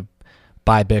juxtaposition of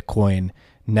buy Bitcoin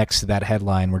next to that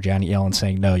headline where Janet Yellen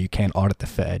saying, no, you can't audit the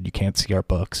Fed, you can't see our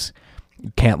books,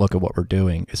 you can't look at what we're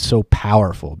doing, is so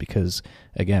powerful because,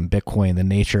 again, Bitcoin, the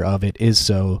nature of it is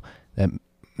so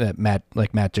that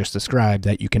Matt just described,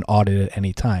 that you can audit at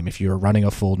any time. If you're running a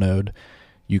full node,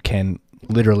 you can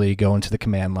literally go into the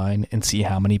command line and see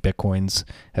how many Bitcoins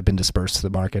have been dispersed to the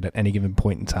market at any given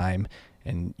point in time,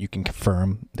 and you can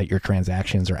confirm that your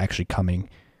transactions are actually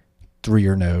coming through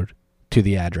your node to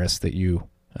the address that you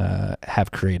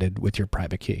have created with your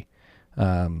private key.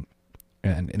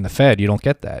 And in the Fed, you don't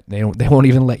get that. They won't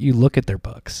even let you look at their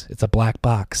books. It's a black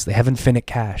box. They have infinite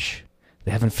cash.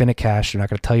 They're not going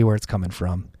to tell you where it's coming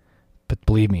from. But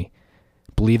believe me,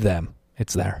 believe them.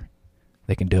 It's there.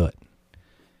 They can do it.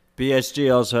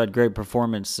 BSG also had great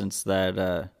performance since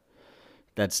that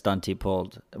stunt he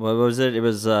pulled. What was it? It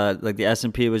was like the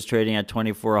S&P was trading at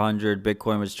 2,400.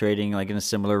 Bitcoin was trading like in a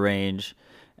similar range.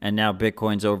 And now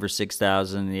Bitcoin's over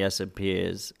 6,000. The S&P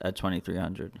is at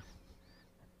 2,300.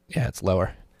 Yeah, it's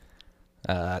lower.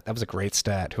 That was a great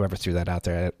stat. Whoever threw that out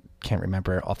there, I can't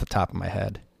remember off the top of my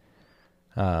head.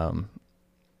 But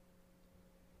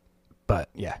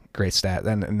yeah, great stat.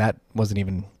 And that wasn't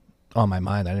even on my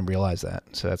mind. I didn't realize that.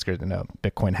 So that's good to know.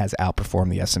 Bitcoin has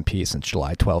outperformed the S&P since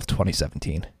July 12th,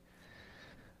 2017.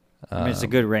 I mean, it's a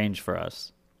good range for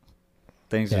us.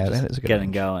 Things are just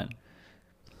getting going.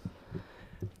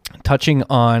 Touching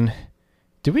on,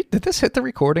 did this hit the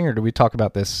recording, or did we talk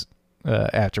about this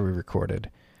after we recorded?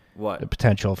 What? The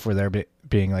potential for there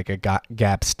being like a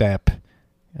gap step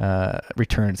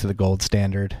return to the gold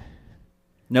standard.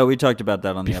 No, we talked about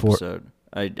that on the episode.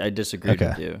 I disagreed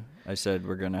with you. I said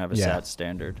we're going to have a SAT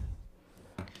standard.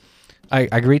 I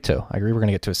agree too. I agree we're going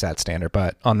to get to a SAT standard.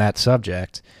 But on that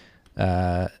subject,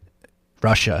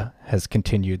 Russia has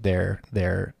continued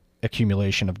their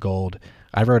accumulation of gold.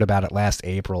 I wrote about it last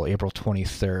April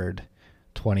 23rd,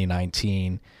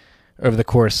 2019. Over the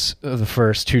course of the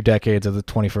first 2 decades of the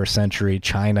 21st century,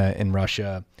 China and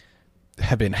Russia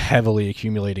have been heavily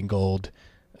accumulating gold.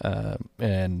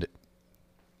 And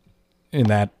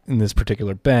in this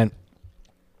particular bent,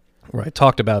 where I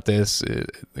talked about this,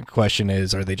 the question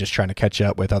is, are they just trying to catch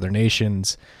up with other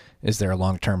nations? Is there a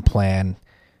long-term plan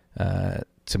to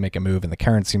make a move in the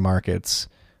currency markets?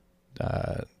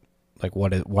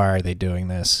 Why are they doing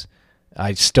this?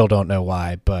 I still don't know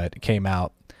why, but it came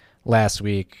out last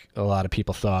week. A lot of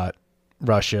people thought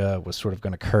Russia was sort of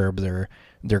going to curb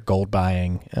their gold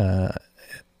buying.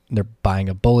 They're buying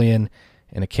a bullion,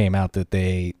 and it came out that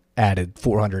they added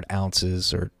 400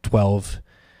 ounces or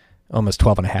almost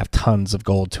 12 and a half tons of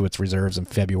gold to its reserves in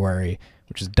February,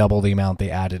 which is double the amount they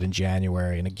added in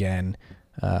January. And again,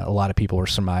 a lot of people were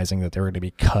surmising that they were going to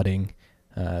be cutting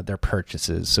their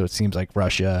purchases. So it seems like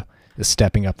Russia is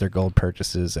stepping up their gold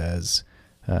purchases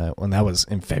when that was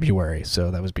in February.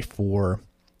 So that was before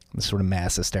the sort of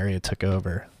mass hysteria took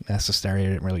over. Mass hysteria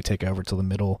didn't really take over till the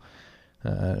middle,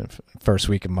 first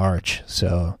week of March.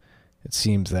 So it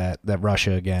seems that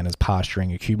Russia, again, is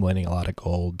posturing, accumulating a lot of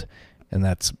gold, and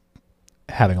that's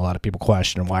having a lot of people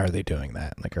question, why are they doing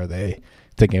that? Like, are they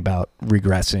thinking about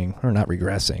reverting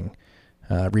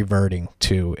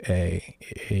to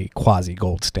a quasi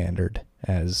gold standard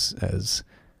as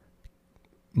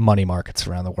money markets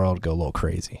around the world go a little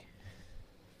crazy?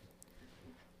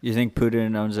 You think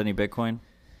Putin owns any Bitcoin?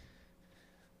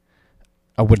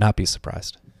 I would not be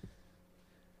surprised.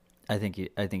 I think he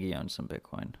owns some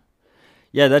Bitcoin.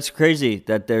 Yeah, that's crazy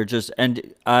that they're just,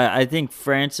 and I think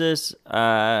Francis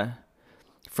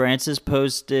Francis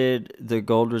posted the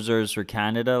gold reserves for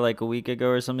Canada like a week ago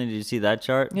or something. Did you see that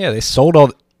chart? Yeah, they sold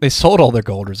all their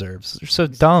gold reserves. They're so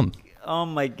dumb. Oh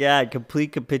my God!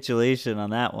 Complete capitulation on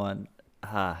that one.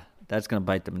 That's gonna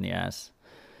bite them in the ass.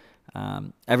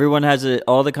 Everyone has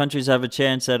all the countries have a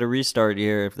chance at a restart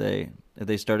here if they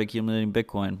start accumulating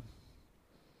Bitcoin.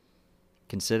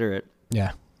 Consider it.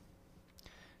 Yeah,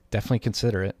 definitely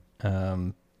consider it.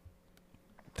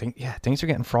 Things are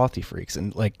getting frothy, freaks,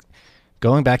 and like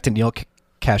going back to Neil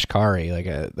Kashkari, like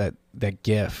that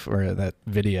GIF or that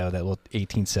video, that little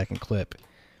 18-second clip.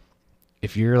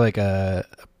 If you're like a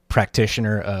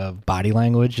practitioner of body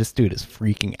language, this dude is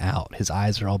freaking out. His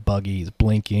eyes are all buggy. He's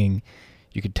blinking.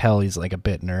 You could tell he's like a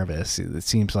bit nervous. It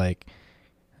seems like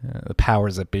the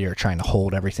powers that be are trying to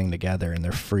hold everything together, and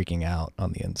they're freaking out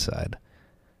on the inside.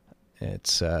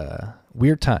 It's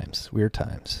weird times.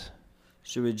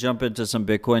 Should we jump into some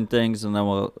Bitcoin things and then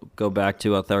we'll go back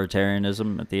to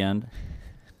authoritarianism at the end?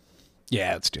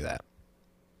 Yeah, let's do that.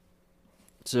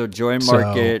 So Join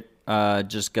Market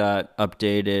just got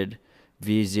updated.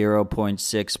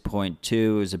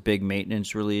 V0.6.2 is a big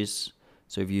maintenance release.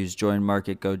 So if you use Join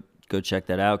Market, go check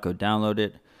that out. Go download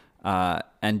it.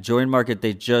 And Join Market,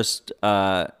 they just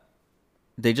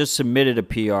submitted a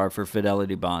PR for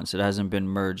Fidelity bonds. It hasn't been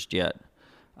merged yet.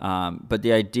 But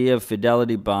the idea of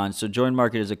Fidelity bonds, so Join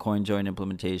Market is a CoinJoin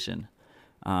implementation.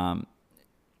 The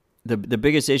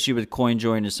biggest issue with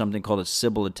CoinJoin is something called a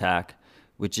Sybil attack,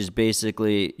 which is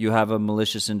basically you have a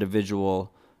malicious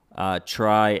individual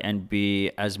try and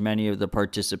be as many of the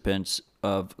participants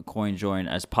of CoinJoin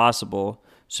as possible,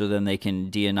 so then they can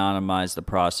de-anonymize the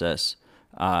process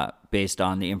based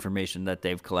on the information that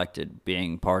they've collected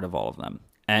being part of all of them.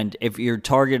 And if you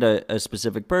target a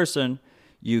specific person,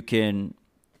 you can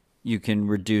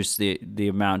reduce the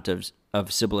amount of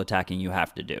Sybil attacking you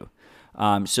have to do.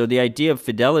 So the idea of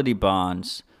Fidelity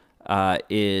bonds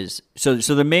is so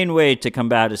the main way to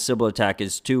combat a Sybil attack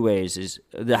is two ways. Is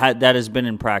that has been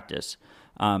in practice.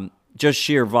 Just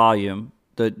sheer volume.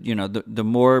 The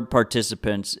more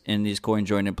participants in these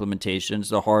CoinJoin implementations,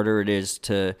 the harder it is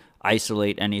to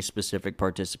isolate any specific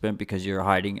participant because you're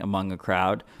hiding among a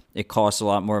crowd. It costs a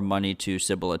lot more money to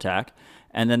Sybil attack.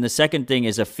 And then the second thing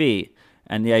is a fee.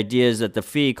 And the idea is that the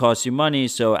fee costs you money,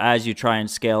 so as you try and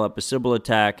scale up a Sybil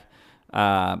attack,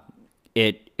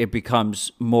 it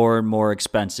becomes more and more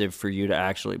expensive for you to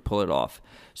actually pull it off.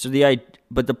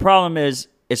 But the problem is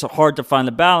it's hard to find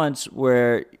the balance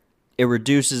where it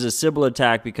reduces a Sybil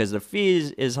attack because the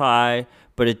fee is high,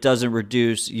 but it doesn't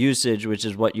reduce usage, which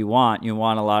is what you want. You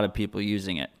want a lot of people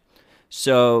using it.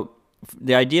 So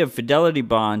the idea of Fidelity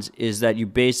bonds is that you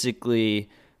basically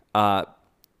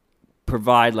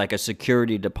provide like a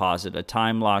security deposit, a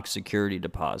time-locked security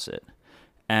deposit.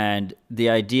 And the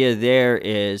idea there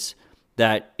is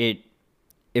that it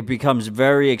becomes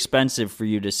very expensive for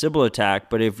you to Sybil attack,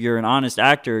 but if you're an honest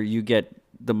actor, you get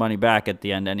the money back at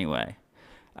the end anyway.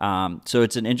 So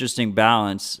it's an interesting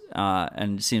balance,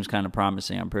 and it seems kind of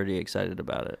promising. I'm pretty excited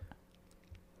about it.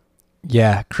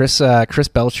 Yeah, Chris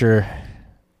Belcher,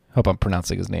 hope I'm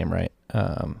pronouncing his name right,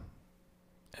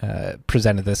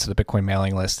 presented this to the Bitcoin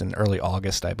mailing list in early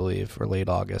August, I believe, or early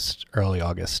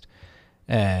August.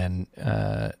 And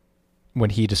when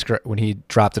he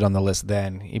dropped it on the list,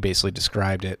 then he basically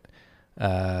described it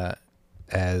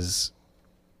as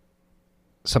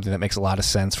something that makes a lot of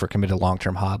sense for committed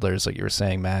long-term hodlers, like you were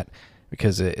saying, Matt,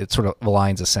 because it sort of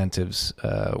aligns incentives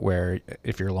where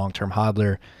if you're a long-term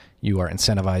hodler, you are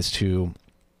incentivized to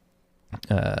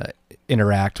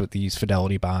interact with these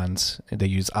Fidelity bonds. They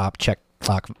use check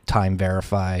clock time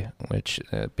verify, which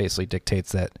basically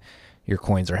dictates that your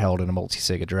coins are held in a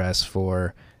multi-sig address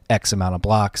for X amount of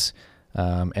blocks.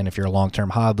 And if you're a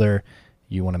long-term hodler,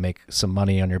 you want to make some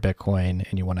money on your Bitcoin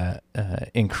and you want to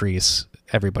increase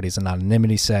everybody's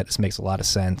anonymity set. This makes a lot of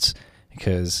sense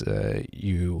because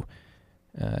you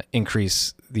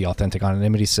increase the authentic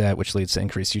anonymity set, which leads to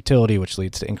increased utility, which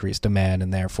leads to increased demand,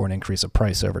 and therefore an increase of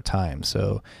price over time.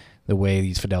 So the way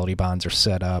these Fidelity bonds are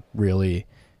set up really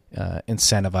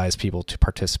incentivize people to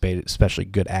participate, especially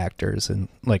good actors. And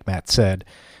like Matt said,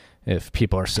 if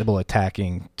people are Sybil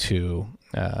attacking to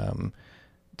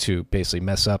basically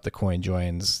mess up the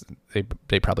CoinJoins,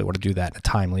 they probably want to do that in a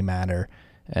timely manner.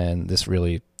 And this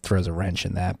really throws a wrench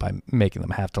in that by making them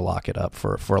have to lock it up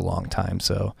for a long time.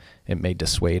 So it may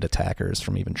dissuade attackers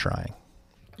from even trying.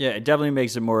 Yeah, it definitely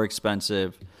makes it more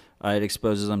expensive. It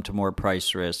exposes them to more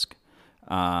price risk.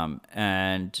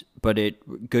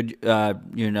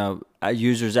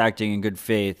 Users acting in good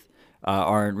faith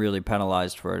aren't really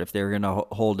penalized for it. If they were going to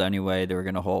hold anyway, they were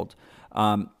going to hold.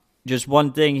 Just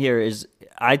one thing here is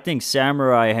I think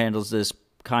Samurai handles this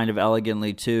kind of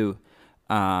elegantly too.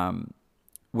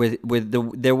 With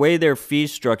the way their fee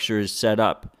structure is set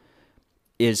up,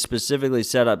 is specifically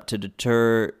set up to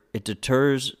deter. It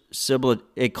deters Sybil.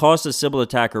 It costs a Sybil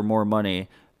attacker more money,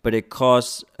 but it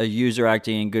costs a user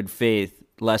acting in good faith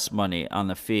less money on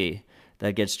the fee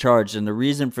that gets charged. And the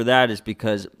reason for that is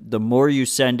because the more you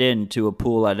send in to a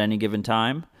pool at any given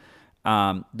time,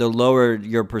 the lower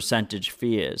your percentage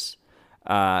fee is.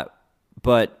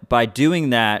 But by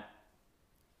doing that,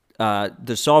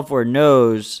 the software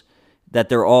knows that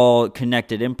they're all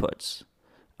connected inputs.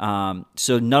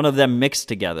 So none of them mix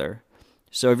together.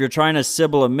 So if you're trying to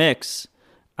Sybil a mix,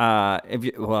 I'm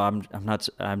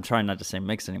trying not to say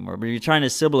mix anymore, but if you're trying to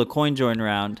Sybil a coin join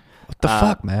round, What the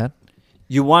fuck, man?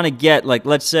 you want to get, like,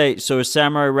 let's say, so a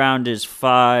Samurai round is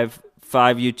five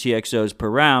UTXOs per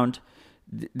round.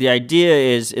 The idea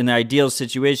is, in the ideal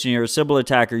situation, you're a Sybil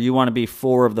attacker, you want to be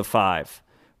 4 of the 5,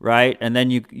 right? And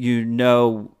then you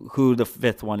know who the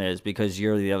 5th one is because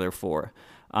you're the other 4.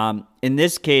 In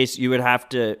this case, you would have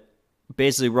to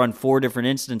basically run 4 different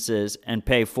instances and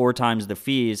pay 4 times the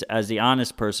fees as the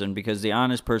honest person, because the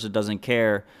honest person doesn't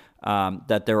care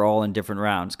that they're all in different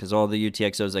rounds, because all the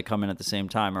UTXOs that come in at the same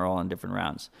time are all in different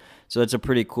rounds. So that's a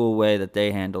pretty cool way that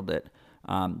they handled it.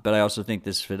 But I also think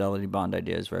this Fidelity Bond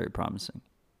idea is very promising.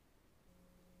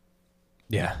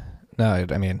 Yeah. No,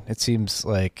 I mean, it seems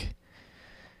like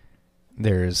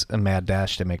there's a mad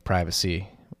dash to make privacy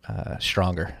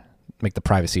stronger, make the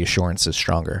privacy assurances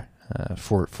stronger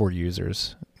for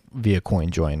users via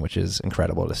CoinJoin, which is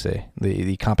incredible to see.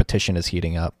 The competition is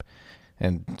heating up.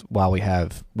 And while we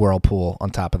have Whirlpool on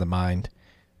top of the mind,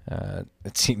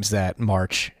 it seems that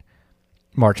March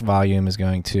volume is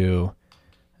going to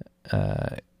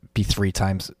be 3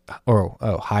 times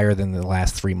higher than the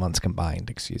last 3 months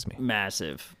combined. Excuse me.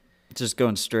 Massive, just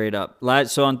going straight up.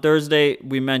 So on Thursday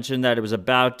we mentioned that it was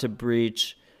about to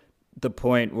breach the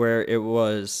point where it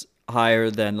was higher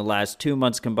than the last 2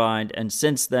 months combined, and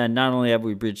since then, not only have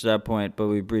we breached that point, but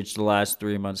we breached the last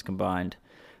 3 months combined.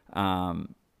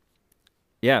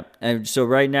 Yeah, and so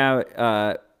right now,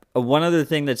 one other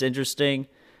thing that's interesting,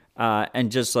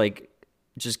 and just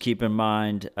keep in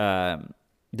mind,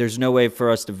 there's no way for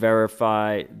us to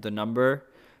verify the number,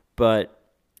 but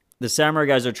the Samurai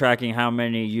guys are tracking how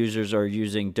many users are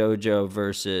using Dojo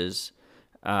versus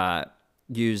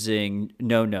using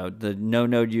no-node, the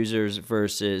no-node users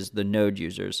versus the node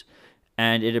users.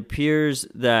 And it appears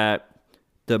that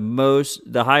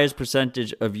the highest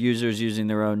percentage of users using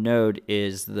their own node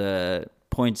is the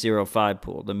 0.05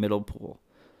 pool, the middle pool.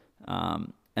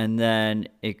 And then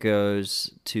it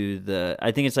goes to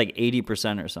I think it's like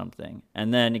 80% or something.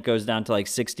 And then it goes down to like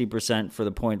 60% for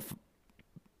the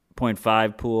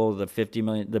 0.5 pool, the 50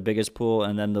 million, the biggest pool.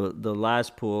 And then the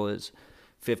last pool is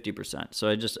 50%. So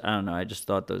I don't know. I just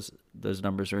thought those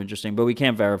numbers are interesting, but we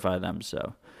can't verify them.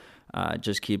 So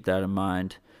just keep that in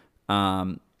mind.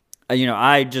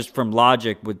 I just from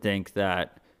logic would think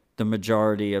that the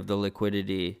majority of the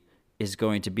liquidity is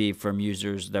going to be from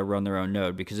users that run their own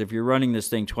node, because if you're running this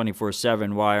thing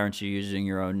 24/7, why aren't you using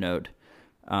your own node?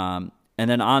 And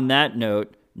then on that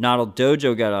note, Nodl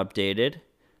Dojo got updated.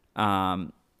 I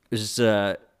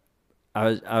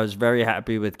was very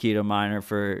happy with Keto Miner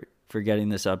for getting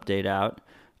this update out.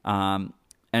 And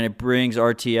it brings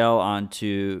RTL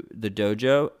onto the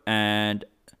Dojo, and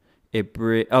it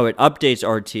updates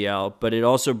RTL, but it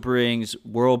also brings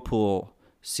Whirlpool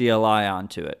CLI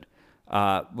onto it,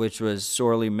 which was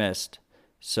sorely missed.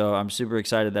 So I'm super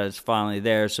excited that it's finally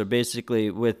there. So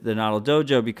basically with the Nodl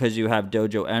Dojo, because you have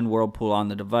Dojo and Whirlpool on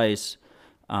the device,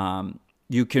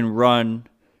 you can run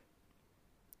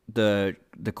the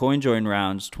CoinJoin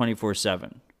rounds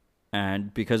 24/7.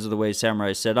 And because of the way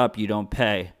Samurai is set up, you don't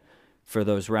pay for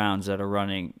those rounds that are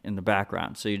running in the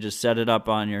background. So you just set it up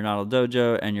on your Nodl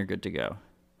Dojo and you're good to go.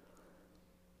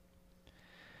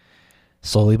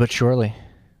 Slowly but surely.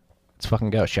 Let's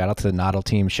fucking go. Shout out to the Nodl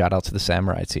team. Shout out to the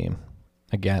Samurai team.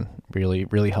 Again, really,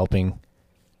 really helping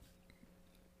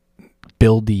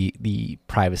build the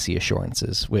privacy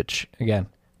assurances, which, again,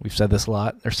 we've said this a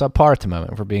lot. They're subpar at the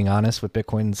moment, if we're being honest, with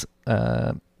Bitcoin's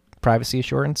privacy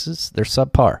assurances. They're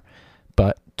subpar.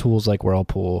 But tools like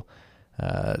Whirlpool,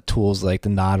 tools like the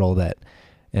Nodl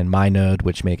and MyNode,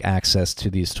 which make access to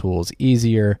these tools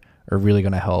easier, are really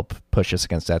going to help push us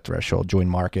against that threshold. Join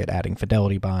market, adding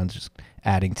Fidelity bonds, just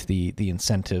adding to the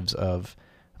incentives of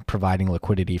providing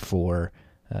liquidity for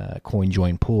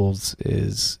CoinJoin pools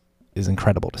is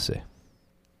incredible to see.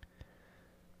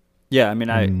 Yeah, I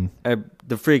mean,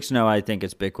 the freaks know I think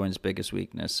it's Bitcoin's biggest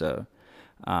weakness, so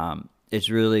it's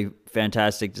really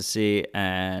fantastic to see,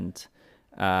 and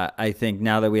I think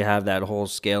now that we have that whole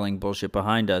scaling bullshit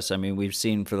behind us, I mean, we've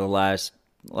seen for the last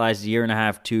year and a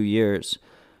half, 2 years,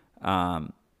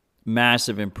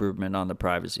 massive improvement on the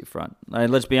privacy front.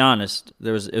 Let's be honest,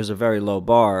 it was a very low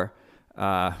bar,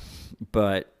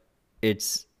 but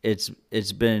it's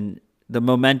been, the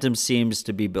momentum seems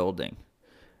to be building,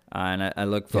 and I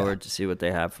look forward to see what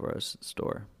they have for us in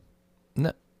store.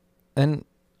 No, and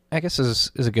I guess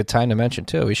is a good time to mention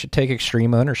too. We should take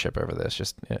extreme ownership over this.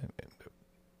 Just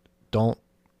don't,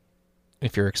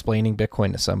 if you're explaining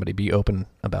Bitcoin to somebody, be open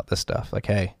about this stuff. Like,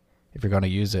 hey, if you're going to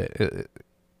use it,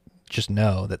 just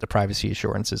know that the privacy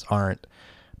assurances aren't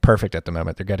perfect at the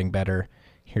moment. They're getting better.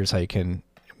 Here's how you can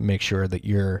make sure that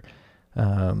you're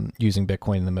using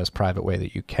Bitcoin in the most private way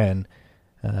that you can.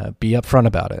 Be upfront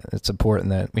about it. It's important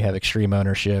that we have extreme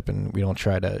ownership and we don't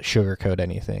try to sugarcoat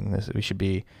anything. We should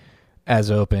be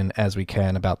as open as we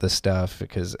can about this stuff,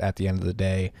 because at the end of the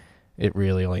day, it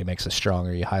really only makes us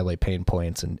stronger. You highlight pain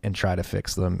points and try to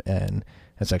fix them. And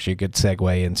that's actually a good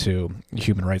segue into the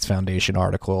Human Rights Foundation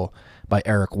article by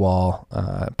Eric Wall,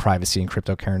 Privacy and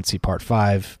Cryptocurrency Part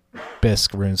 5,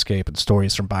 BISC, RuneScape, and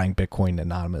Stories from Buying Bitcoin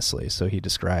Anonymously. So he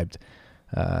described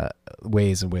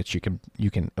ways in which you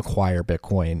can acquire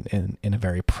Bitcoin in a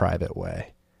very private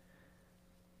way.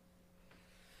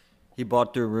 He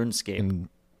bought through RuneScape.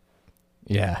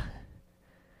 Yeah,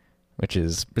 which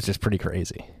is pretty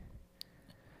crazy.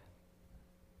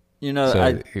 You know, So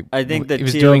I think that he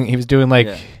was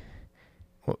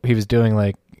doing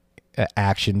like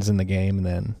actions in the game and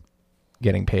then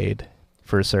getting paid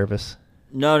for a service.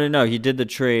 No. He did the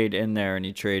trade in there, and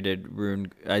he traded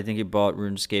I think he bought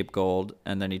RuneScape Gold,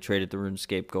 and then he traded the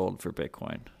RuneScape Gold for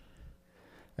Bitcoin.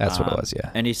 That's what it was, yeah.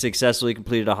 And he successfully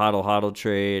completed a hodl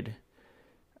trade.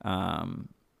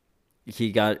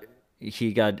 He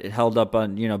got held up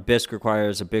on, BISC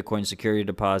requires a Bitcoin security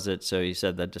deposit, so he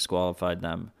said that disqualified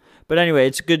them. But anyway,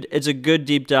 it's a good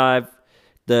deep dive.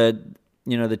 The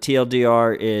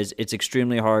TLDR is it's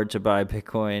extremely hard to buy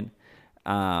Bitcoin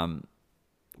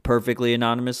perfectly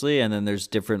anonymously, and then there's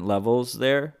different levels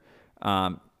there.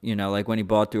 Like when he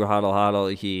bought through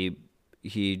hodl,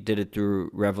 he did it through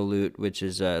Revolut, which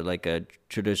is like a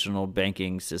traditional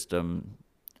banking system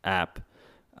app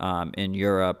in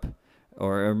Europe,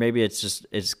 or maybe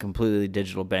it's completely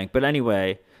digital bank. But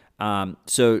anyway,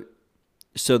 so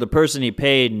the person he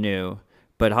paid knew,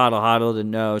 but hodl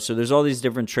didn't know. So there's all these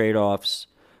different trade-offs,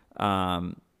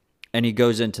 and he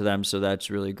goes into them. So that's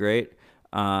really great.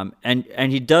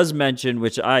 And he does mention,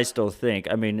 which I still think,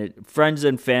 friends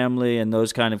and family and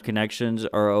those kind of connections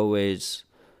are always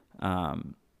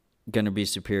going to be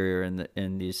superior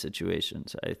in these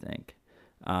situations, I think.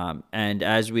 And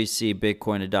as we see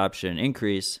Bitcoin adoption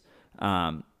increase,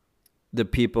 the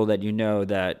people that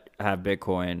that have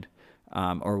Bitcoin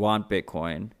or want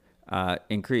Bitcoin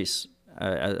increase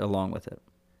along with it.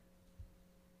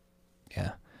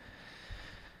 Yeah.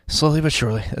 Slowly but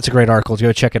surely. That's a great article.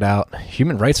 Go check it out.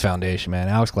 Human Rights Foundation, man.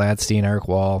 Alex Gladstein, Eric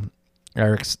Wall.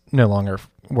 Eric's no longer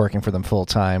working for them full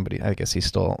time, but I guess he's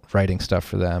still writing stuff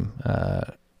for them.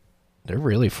 They're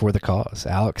really for the cause.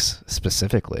 Alex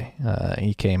specifically.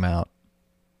 He came out.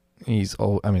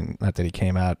 Not that he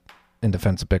came out in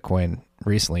defense of Bitcoin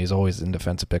recently. He's always in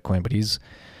defense of Bitcoin, but he's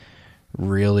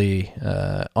really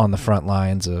on the front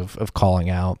lines of calling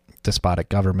out despotic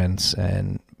governments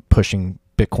and pushing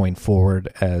Bitcoin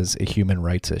forward as a human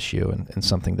rights issue and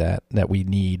something that we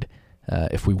need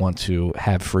if we want to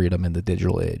have freedom in the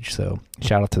digital age. So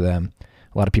shout out to them.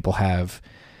 A lot of people have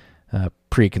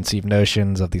preconceived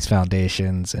notions of these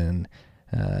foundations and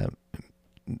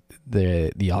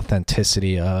the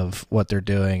authenticity of what they're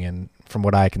doing. And from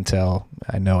what I can tell,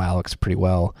 I know Alex pretty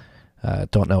well.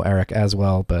 Don't know Eric as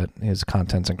well, but his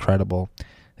content's incredible.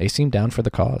 They seem down for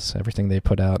the cause. Everything they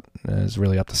put out is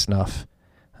really up to snuff.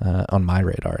 On my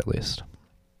radar, at least.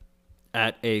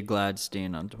 At A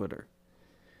Gladstein on Twitter.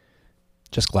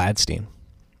 Just Gladstein.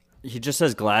 He just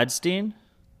says Gladstein?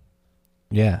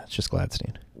 Yeah, it's just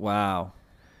Gladstein. Wow.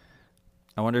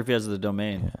 I wonder if he has the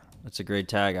domain. Yeah. That's a great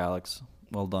tag, Alex.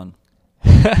 Well done.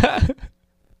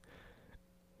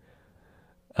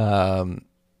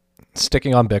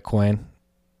 Sticking on Bitcoin,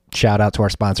 shout out to our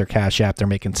sponsor, Cash App. They're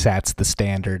making Sats the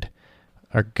standard.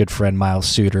 Our good friend Miles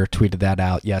Suter tweeted that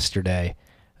out yesterday.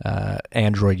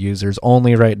 Android users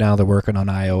only right now. They're working on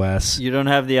iOS. You don't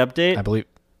have the update? I believe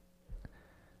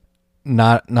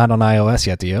not on iOS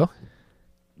yet. Do you?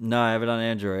 No, I have it on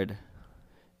Android.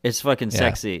 It's fucking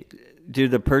sexy,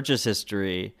 dude. The purchase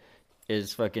history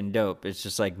is fucking dope. It's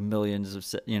just like millions of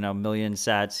million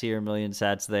sats here, million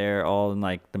sats there, all in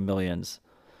like the millions.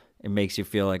 It makes you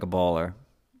feel like a baller.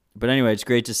 But anyway, it's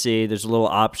great to see. There's a little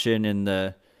option in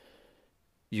the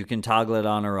you can toggle it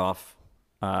on or off.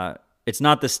 It's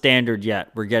not the standard yet.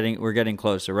 We're getting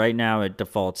closer. Right now, it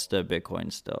defaults to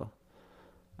Bitcoin still.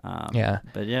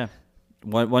 But yeah,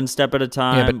 one step at a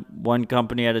time, one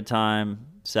company at a time.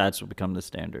 Sats will become the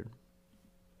standard.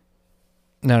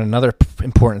 Now, another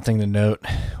important thing to note,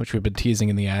 which we've been teasing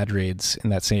in the ad reads in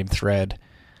that same thread,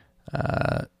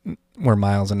 where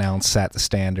Miles announced Sat the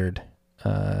standard.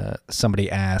 Somebody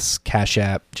asks, Cash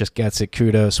App just gets it.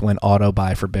 Kudos when auto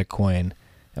buy for Bitcoin,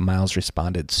 and Miles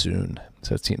responded soon.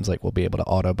 So it seems like we'll be able to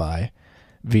auto buy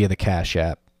via the Cash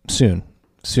App soon.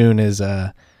 Soon is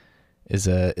a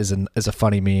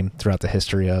funny meme throughout the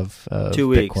history of 2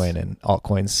 weeks. Bitcoin and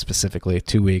altcoins specifically.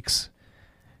 2 weeks.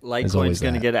 Litecoin's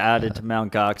going to get added to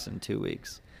Mt. Gox in 2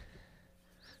 weeks.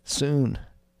 Soon.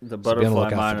 The butterfly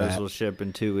miners will ship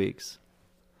in 2 weeks.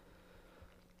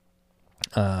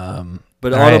 But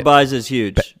auto buys is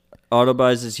huge. Auto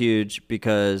buys is huge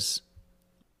because,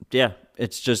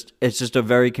 it's just a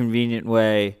very convenient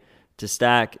way to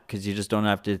stack because you just don't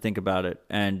have to think about it,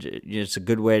 and it's a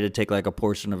good way to take like a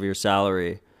portion of your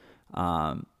salary,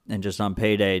 and just on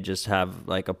payday just have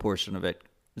like a portion of it.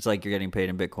 It's like you're getting paid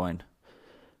in Bitcoin.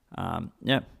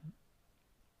 It'll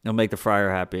make the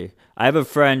friar happy. I have a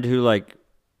friend who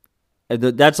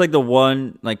that's like the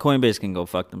one, like Coinbase can go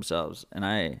fuck themselves, and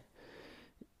I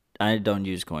don't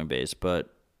use Coinbase,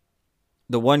 but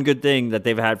the one good thing that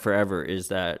they've had forever is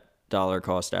that dollar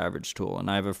cost average tool. And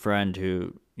I have a friend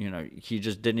who, he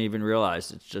just didn't even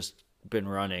realize it's just been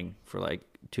running for like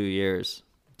 2 years.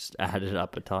 Just added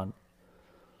up a ton.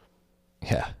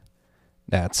 Yeah,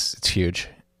 it's huge,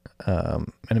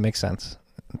 and it makes sense.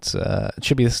 It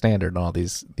should be the standard on all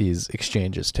these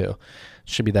exchanges too. It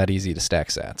should be that easy to stack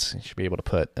Sats. You should be able to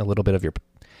put a little bit of your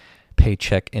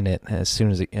paycheck in it as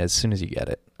soon as you get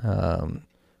it.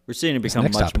 We're seeing it become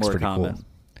much more common. Cool.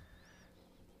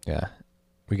 Yeah,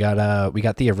 we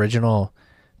got the original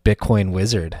Bitcoin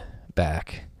wizard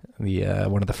back. The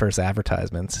one of the first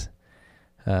advertisements,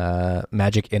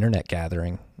 Magic Internet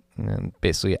Gathering, and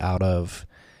basically out of,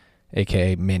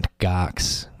 aka Mint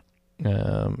Gox,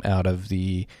 out of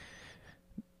the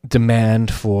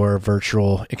demand for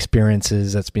virtual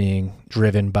experiences that's being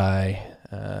driven by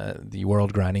the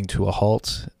world grinding to a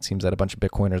halt. It seems that a bunch of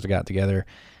Bitcoiners got together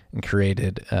and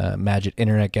created Magic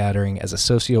Internet Gathering as a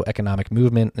socio-economic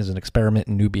movement, as an experiment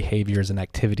in new behaviors and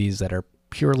activities that are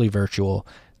purely virtual.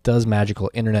 Does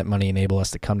magical internet money enable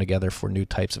us to come together for new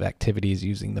types of activities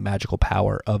using the magical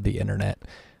power of the internet?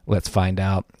 Let's find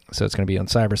out. So it's going to be on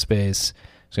cyberspace.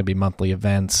 It's going to be monthly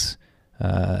events.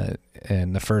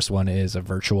 And the first one is a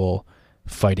virtual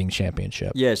fighting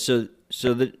championship. Yeah, so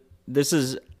this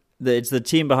is it's the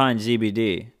team behind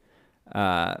ZBD,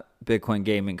 Bitcoin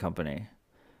gaming company.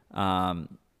 That's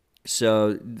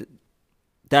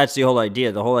the whole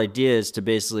idea. The whole idea is to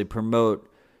basically promote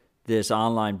this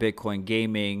online Bitcoin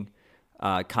gaming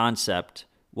concept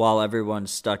while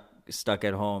everyone's stuck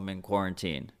at home in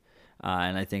quarantine.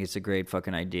 And I think it's a great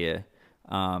fucking idea.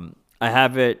 I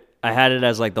had it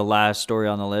as like the last story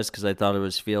on the list because I thought it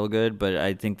was feel good, but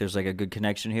I think there's like a good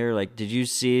connection here. Like, did you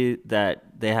see that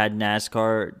they had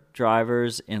NASCAR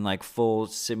drivers in like full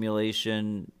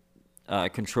simulation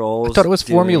controls? I thought it was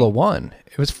Formula One.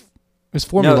 It was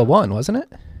Formula One, wasn't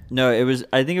it? No,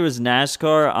 I think it was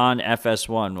NASCAR on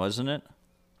FS1, wasn't it?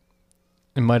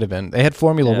 It might have been. They had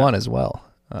Formula One as well.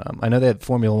 I know that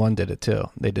Formula One did it too.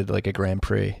 They did like a Grand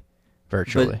Prix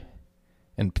virtually,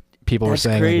 and people were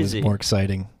saying it was more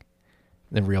exciting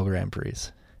than real Grand Prix.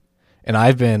 And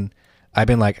I've been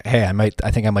like, hey,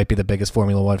 I think I might be the biggest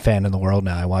Formula One fan in the world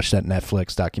now. I watched that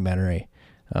Netflix documentary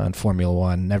on Formula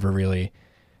One. Never really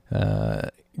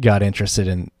got interested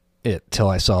in it till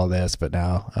I saw this, but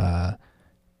now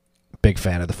big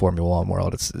fan of the Formula One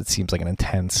world. It seems like an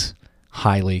intense,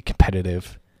 highly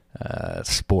competitive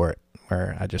sport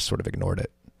where I just sort of ignored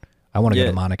it. I want to go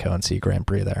to Monaco and see Grand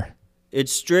Prix there.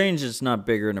 It's strange it's not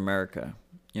bigger in America.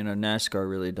 NASCAR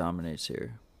really dominates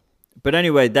here. But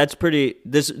anyway, that's pretty.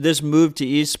 This move to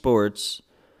esports,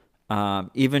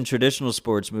 even traditional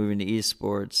sports moving to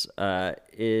esports,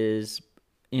 is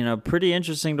pretty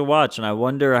interesting to watch. And I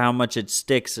wonder how much it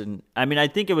sticks. And I mean, I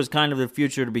think it was kind of the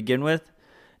future to begin with.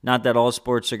 Not that all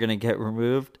sports are going to get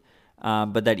removed,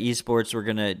 but that esports were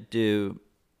going to do,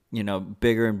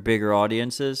 bigger and bigger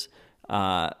audiences,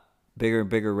 bigger and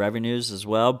bigger revenues as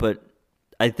well. But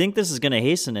I think this is going to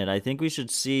hasten it. I think we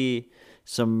should see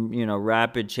some,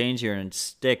 rapid change here and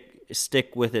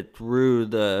stick with it through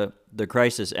the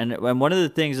crisis. And one of the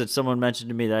things that someone mentioned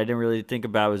to me that I didn't really think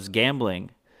about was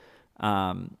gambling.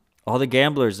 All the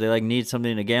gamblers, they need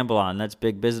something to gamble on. That's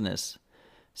big business.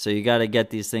 So you got to get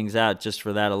these things out just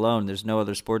for that alone. There's no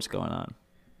other sports going on.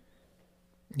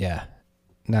 Yeah.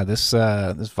 Now this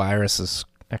virus, this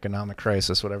economic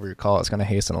crisis, whatever you call it, is going to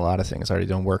hasten a lot of things. Already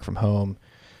doing work from home.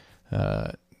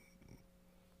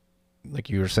 Like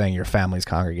you were saying, your family's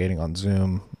congregating on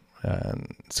Zoom.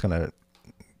 It's going to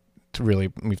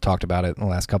really, we've talked about it in the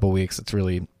last couple of weeks. It's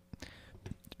really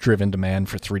driven demand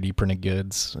for 3D printed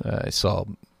goods. I saw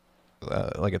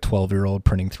like a 12-year-old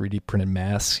printing 3D printed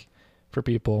masks for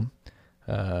people.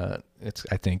 I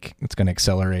think it's going to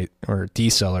accelerate or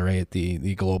decelerate the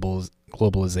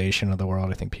globalization of the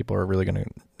world. I think people are really going to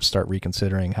start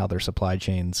reconsidering how their supply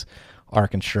chains are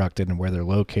constructed and where they're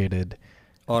located.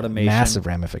 Automation. Massive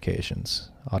ramifications.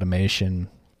 Automation.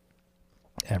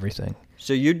 Everything.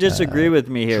 So you disagree with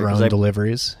me here. Drone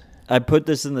deliveries. I put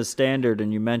this in the Standard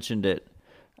and you mentioned it.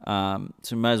 So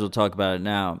we might as well talk about it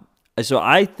now. So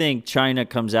I think China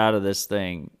comes out of this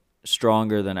thing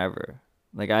stronger than ever.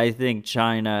 Like, I think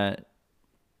China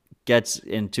gets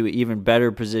into an even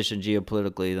better position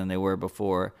geopolitically than they were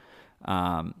before.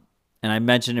 And I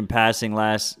mentioned in passing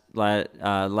last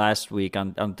week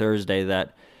on Thursday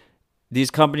that these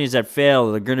companies that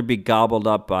fail are going to be gobbled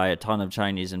up by a ton of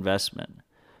Chinese investment.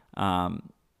 So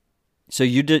do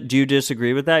you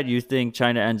disagree with that? You think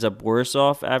China ends up worse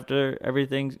off after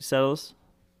everything settles?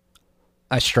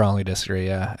 I strongly disagree.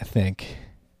 Yeah, I think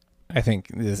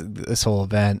this whole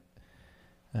event,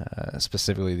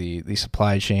 specifically the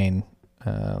supply chain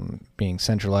being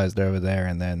centralized over there,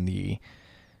 and then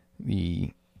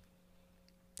the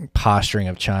posturing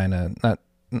of China,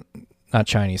 not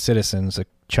Chinese citizens, the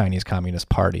Chinese Communist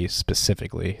Party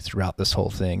specifically throughout this whole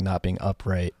thing, not being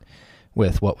upright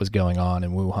with what was going on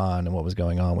in Wuhan and what was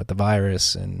going on with the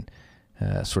virus, and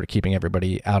sort of keeping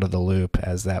everybody out of the loop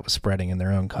as that was spreading in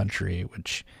their own country,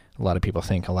 which a lot of people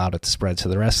think allowed it to spread to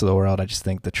the rest of the world. I just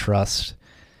think the trust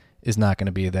is not going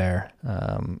to be there.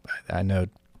 I know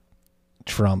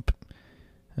Trump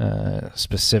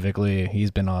specifically,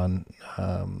 he's been on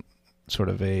sort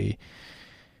of a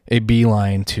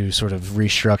beeline to sort of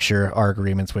restructure our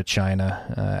agreements with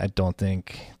China. I don't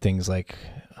think things like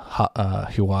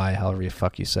Huawei, however the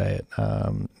fuck you say it,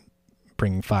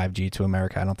 bringing 5G to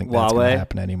America, I don't think that's going to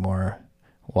happen anymore.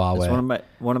 Huawei. It's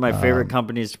one of my favorite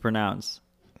companies to pronounce.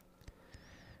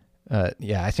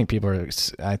 Yeah, I think people are.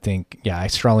 I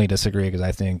strongly disagree because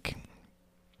I think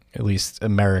at least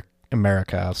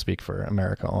America, I'll speak for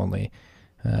America only,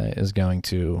 is going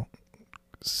to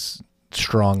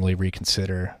strongly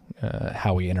reconsider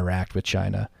how we interact with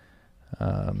China.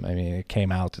 I mean, it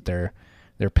came out that they're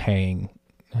paying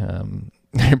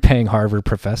Harvard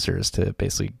professors to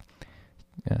basically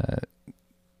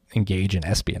engage in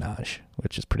espionage,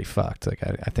 which is pretty fucked. Like,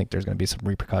 I think there's going to be some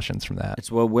repercussions from that.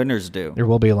 It's what winners do. There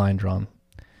will be a line drawn.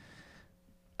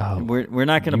 Oh, we're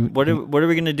not going to. What are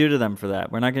we going to do to them for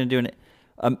that? We're not going to do it.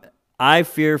 I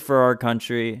fear for our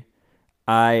country.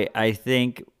 I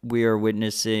think we are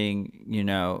witnessing. We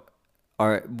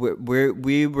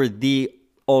were the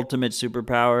ultimate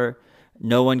superpower.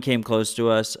 No one came close to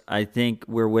us. I think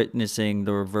we're witnessing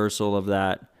the reversal of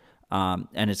that.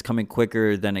 And it's coming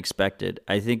quicker than expected.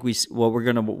 I think what we're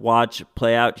going to watch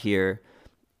play out here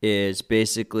is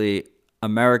basically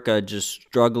America just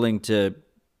struggling to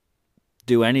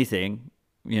do anything.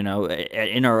 In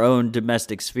our own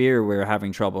domestic sphere, we're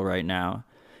having trouble right now.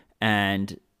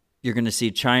 And you're going to see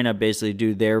China basically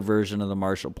do their version of the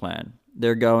Marshall Plan.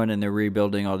 They're going and they're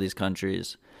rebuilding all these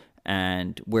countries.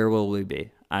 And where will we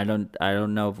be? I don't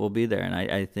know if we'll be there. And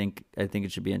I think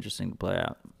it should be interesting to play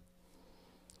out.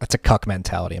 That's a cuck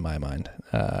mentality in my mind.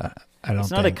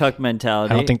 It's not a cuck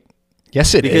mentality. I don't think.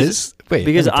 Yes, it is. Wait,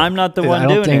 because I'm not the one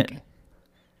doing it.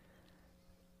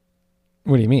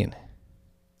 What do you mean?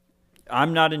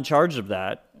 I'm not in charge of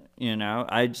that.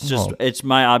 It's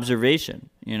my observation.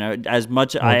 As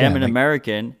much I am an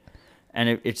American,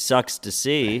 and it sucks to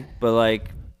see, but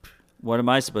what am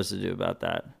I supposed to do about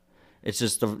that? It's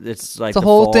just it's like the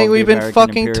whole thing we've been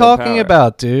fucking talking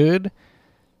about, dude.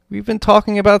 We've been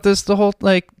talking about this the whole,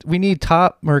 we need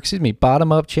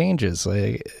bottom up changes.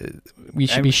 We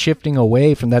should be shifting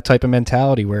away from that type of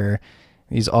mentality where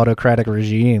these autocratic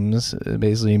regimes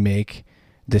basically make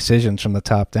decisions from the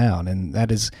top down. And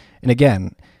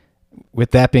again,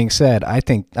 with that being said, I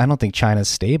don't think China's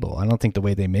stable. I don't think the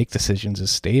way they make decisions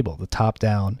is stable. The top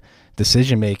down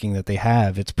decision making that they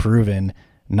have, it's proven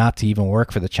not to even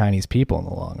work for the Chinese people in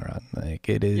the long run. It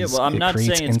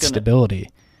creates instability.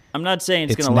 I'm not saying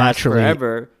it's going to last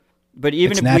forever, but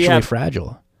even if we have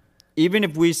fragile, even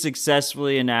if we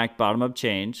successfully enact bottom-up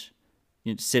change,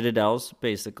 citadels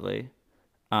basically,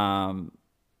 China's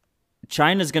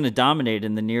going to dominate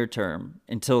in the near term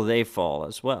until they fall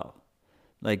as well.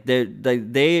 Their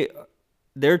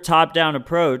top-down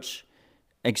approach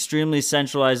extremely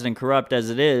centralized and corrupt as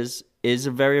it is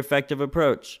a very effective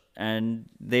approach, and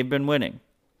they've been winning.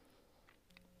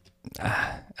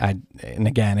 And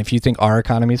again, if you think our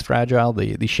economy is fragile,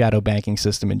 the shadow banking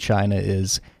system in China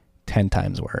is 10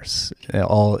 times worse.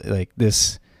 All like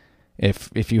this,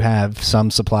 if you have some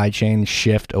supply chain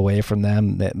shift away from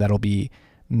them, that'll be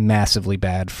massively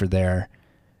bad for their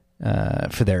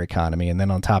economy. And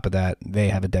then on top of that, they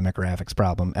have a demographics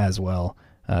problem as well,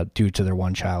 due to their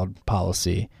one-child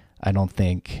policy. I don't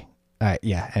think,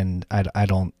 and I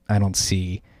don't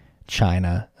see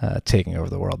China taking over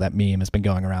the world. That meme has been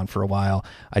going around for a while.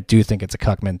 I do think it's a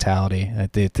cuck mentality.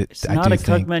 It's not a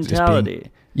cuck mentality.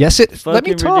 Yes, let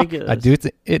me talk. Ridiculous. I do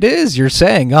think it is. You're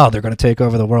saying, oh, they're going to take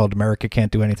over the world. America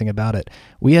can't do anything about it.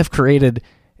 We have created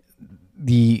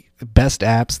the best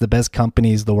apps, the best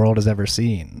companies the world has ever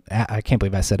seen. I can't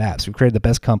believe I said apps. We've created the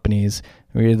best companies.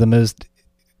 We're the most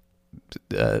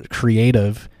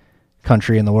creative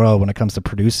country in the world when it comes to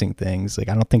producing things. Like,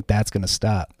 I don't think that's going to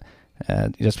stop.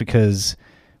 Just because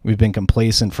we've been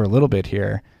complacent for a little bit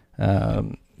here,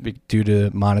 due to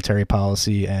monetary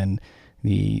policy and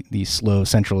the slow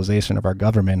centralization of our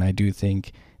government, I do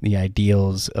think the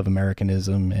ideals of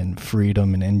Americanism and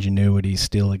freedom and ingenuity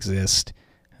still exist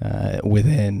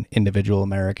within individual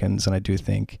Americans, and I do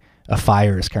think a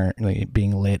fire is currently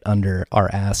being lit under our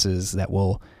asses that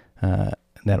will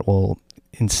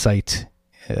incite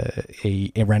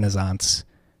a renaissance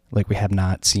like we have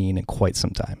not seen in quite some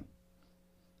time.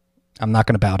 I'm not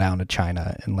going to bow down to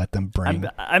China and let them bring.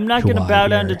 I'm not going to bow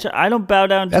down to China. I don't bow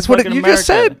down to. That's what you America. Just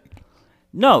said.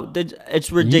 No,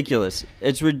 it's ridiculous.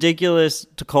 It's ridiculous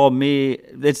to call me.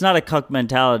 It's not a cuck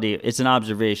mentality. It's an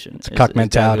observation. It's a cuck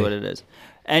mentality. Exactly what it is.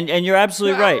 And you're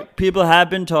absolutely right. People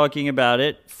have been talking about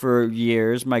it for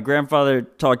years. My grandfather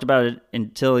talked about it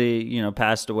until he,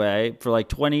 passed away. For like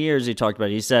 20 years, he talked about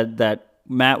it. He said that,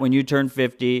 Matt, when you turn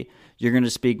 50, you're going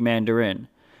to speak Mandarin.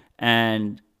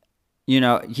 And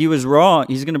he was wrong.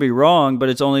 He's going to be wrong, but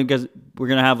it's only because we're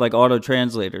going to have like auto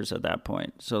translators at that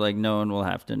point. So like no one will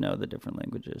have to know the different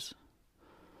languages.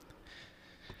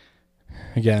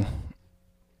 Again,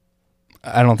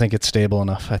 I don't think it's stable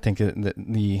enough. I think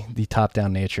the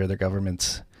top-down nature of their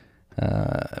government's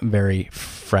very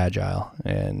fragile,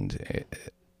 and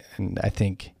I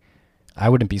think I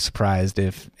wouldn't be surprised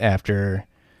if after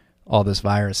all this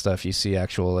virus stuff, you see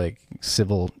actual like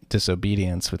civil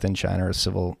disobedience within China, or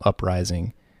civil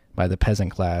uprising by the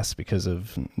peasant class because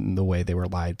of the way they were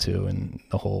lied to and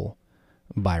the whole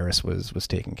virus was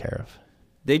taken care of.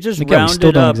 They just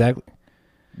rounded up.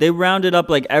 They rounded up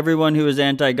like everyone who was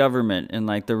anti-government in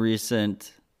like the whole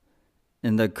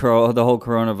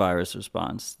coronavirus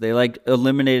response. They like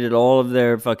eliminated all of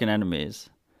their fucking enemies.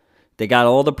 They got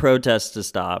all the protests to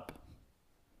stop.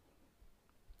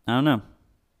 I don't know.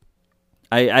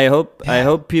 I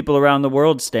hope people around the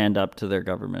world stand up to their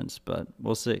governments, but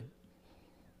we'll see.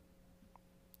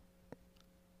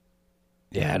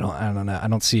 Yeah, I don't know. I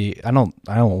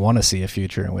don't want to see a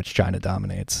future in which China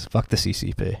dominates. Fuck the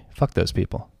CCP. Fuck those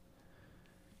people.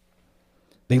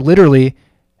 They literally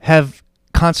have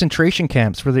concentration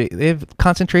camps where they have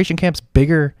concentration camps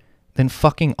bigger than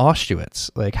fucking Auschwitz.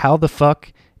 Like, how the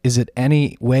fuck is it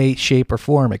any way, shape, or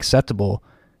form acceptable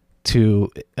to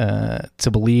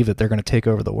believe that they're going to take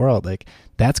over the world? Like,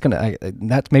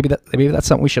 maybe that's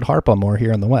something we should harp on more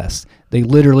here in the West. They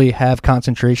literally have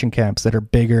concentration camps that are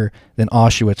bigger than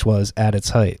Auschwitz was at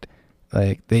its height.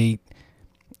 Like,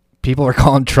 people are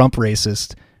calling Trump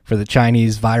racist for the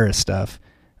Chinese virus stuff.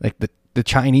 Like, the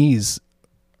Chinese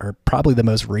are probably the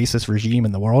most racist regime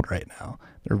in the world right now.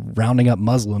 They're rounding up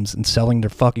Muslims and selling their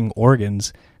fucking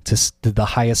organs to the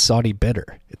highest Saudi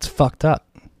bidder. It's fucked up.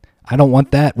 I don't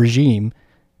want that regime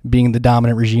being the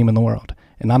dominant regime in the world,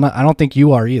 and I don't think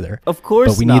you are either. Of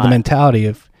course, but we need the mentality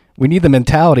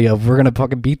of we're gonna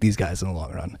fucking beat these guys in the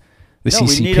long run.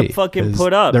 CCP, we need to fucking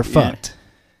put up. They're fucked.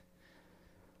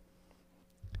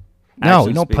 No,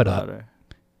 we don't put up.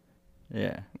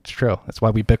 Yeah, it's true. That's why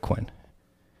we Bitcoin.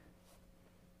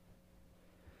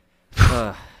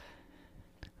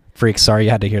 Freak, sorry you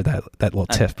had to hear that little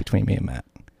tiff between me and Matt.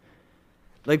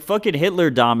 Like, fucking Hitler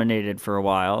dominated for a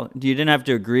while. You didn't have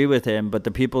to agree with him, but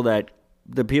the people that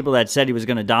said he was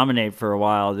going to dominate for a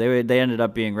while, they ended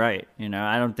up being right.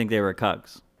 I don't think they were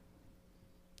cucks.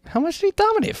 How much did he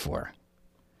dominate for?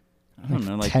 I don't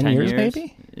know, like 10 years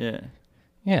maybe? Yeah.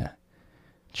 Yeah.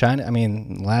 China, I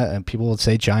mean, people would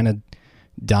say China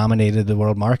dominated the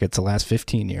world markets the last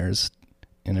 15 years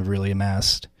and have really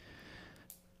amassed,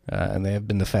 and they have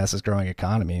been the fastest growing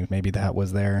economy. Maybe that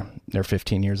was their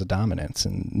 15 years of dominance,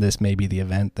 and this may be the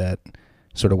event that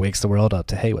sort of wakes the world up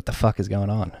to, hey, what the fuck is going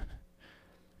on?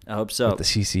 I hope so. With the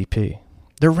CCP.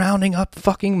 They're rounding up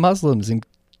fucking Muslims and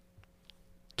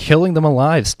killing them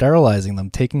alive, sterilizing them,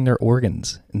 taking their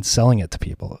organs and selling it to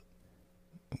people.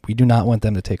 We do not want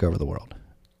them to take over the world.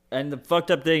 And the fucked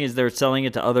up thing is they're selling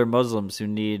it to other Muslims who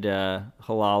need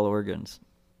halal organs.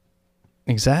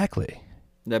 Exactly.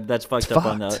 That's fucked It's up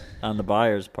fucked. on the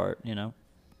buyer's part, Yeah.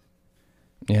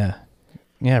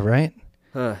 Yeah, right?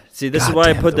 See, this God is why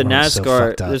I damn, put the the world's so NASCAR.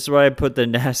 fucked up. This is why I put the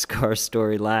NASCAR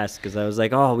story last, because I was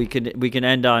like, oh, we can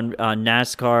end on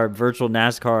NASCAR, virtual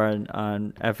NASCAR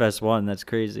on FS1. That's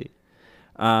crazy.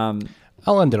 I'll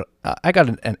end it. I got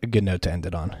a good note to end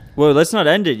it on. Well, let's not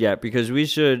end it yet, because we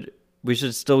should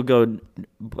still go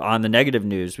on the negative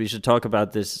news. We should talk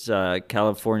about this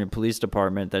California Police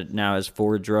Department that now has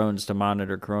 4 drones to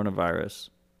monitor coronavirus.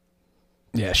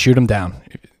 Yeah, shoot them down.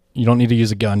 You don't need to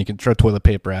use a gun. You can throw toilet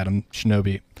paper at them.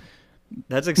 Shinobi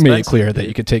That's expensive. made it clear dude. that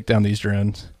you could take down these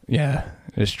drones. Yeah,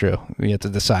 it's true. You have to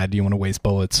decide, do you want to waste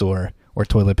bullets or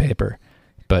toilet paper?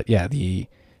 But yeah,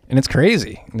 and it's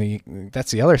crazy.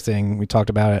 That's the other thing. We talked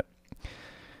about it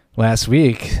last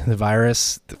week. The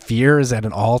virus, the fear is at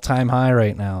an all-time high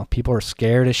right now. People are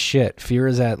scared as shit. Fear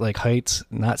is at like heights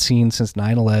not seen since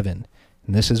 9/11.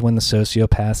 And this is when the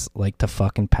sociopaths like to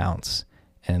fucking pounce.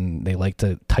 And they like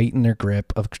to tighten their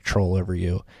grip of control over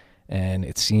you. And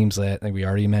it seems that, like we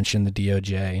already mentioned, the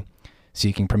DOJ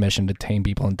seeking permission to detain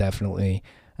people indefinitely.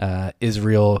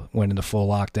 Israel went into full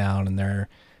lockdown, and they're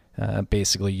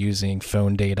basically using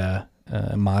phone data,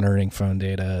 monitoring phone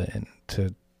data, and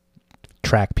to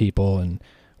track people and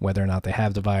whether or not they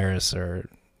have the virus or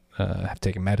have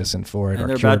taken medicine for it. And or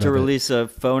they're cured about to of it. release a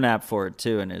phone app for it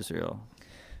too in Israel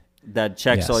that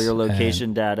checks all Yes, your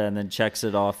location data and then checks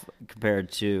it off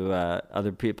compared to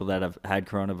other people that have had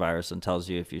coronavirus and tells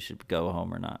you if you should go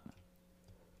home or not.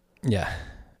 Yeah.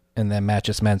 And then Matt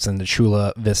just mentioned the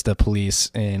Chula Vista police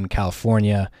in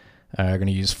California are going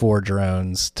to use 4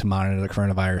 drones to monitor the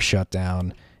coronavirus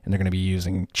shutdown. And they're going to be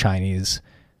using Chinese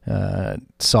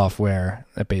software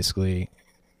that basically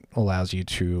allows you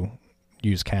to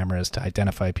use cameras to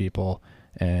identify people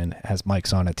and has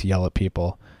mics on it to yell at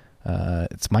people.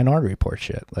 It's Minority Report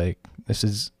shit. Like, this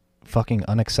is fucking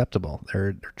unacceptable.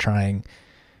 They're trying,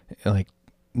 like,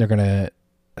 they're going to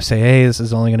say, hey, this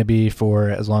is only going to be for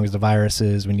as long as the virus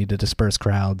is. We need to disperse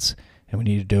crowds, and we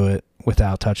need to do it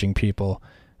without touching people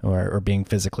or being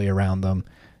physically around them.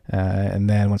 And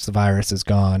then once the virus is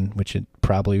gone, which it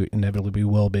probably inevitably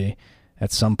will be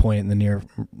at some point in the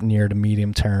near to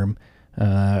medium term,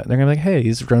 they're going to be like, hey,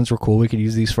 these drones were cool. We could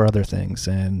use these for other things.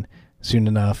 And soon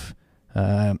enough,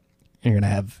 you're going to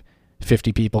have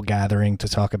 50 people gathering to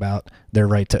talk about their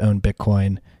right to own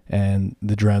Bitcoin, and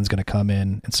the drone's going to come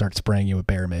in and start spraying you with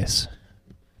bear mace.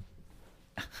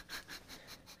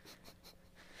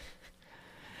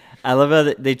 I love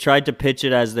how they tried to pitch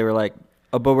it as they were like,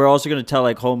 oh, but we're also going to tell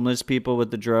like homeless people with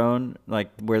the drone,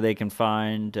 like where they can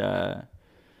find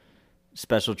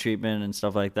special treatment and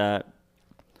stuff like that.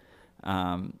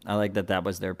 I like that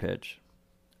was their pitch.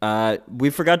 We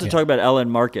forgot to talk about LN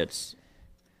Markets.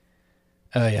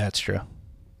 Oh, yeah, it's true.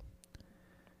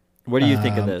 What do you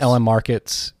think of this? LN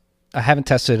Markets, I haven't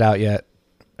tested it out yet.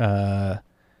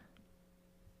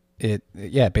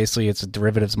 Basically it's a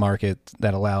derivatives market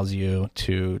that allows you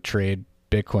to trade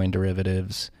Bitcoin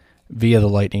derivatives via the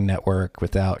Lightning Network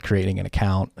without creating an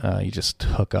account. You just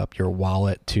hook up your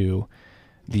wallet to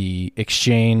the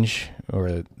exchange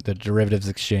or the derivatives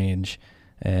exchange,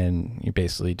 and you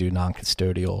basically do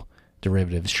non-custodial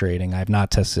derivatives trading. I've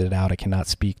not tested it out. I cannot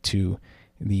speak to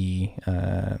the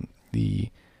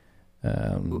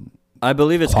I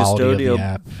believe it's quality of the custodial,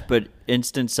 app. but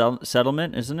instant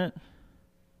settlement, isn't it?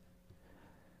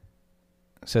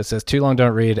 So it says, too long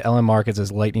don't read. LN Markets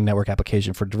is a Lightning Network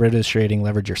application for derivatives trading.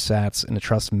 Leverage your sats in a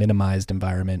trust minimized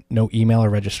environment. No email or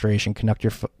registration. Connect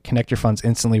your funds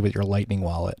instantly with your Lightning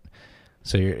wallet.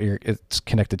 So it's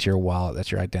connected to your wallet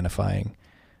that you're identifying.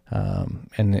 And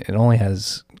it only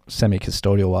has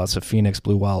semi-custodial wallets, so Phoenix,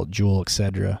 Blue Wallet, Jewel,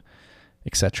 etc.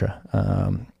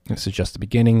 This is just the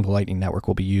beginning. The Lightning Network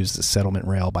will be used as settlement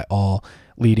rail by all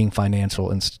leading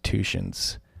financial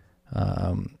institutions.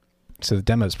 So the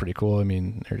demo is pretty cool. I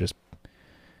mean, they're just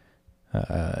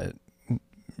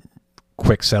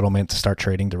quick settlement to start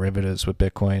trading derivatives with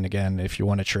Bitcoin. Again, if you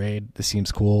want to trade, this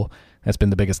seems cool. That's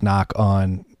been the biggest knock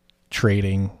on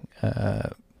trading,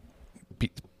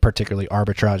 particularly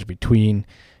arbitrage between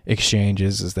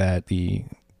exchanges, is that the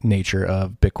nature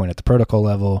of Bitcoin at the protocol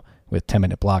level with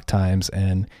 10-minute block times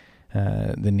and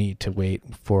the need to wait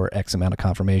for X amount of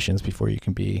confirmations before you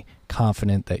can be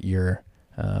confident that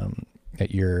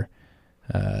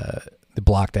the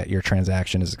block that your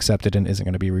transaction is accepted in isn't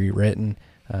going to be rewritten.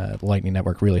 The Lightning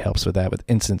Network really helps with that with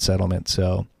instant settlement.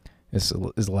 So this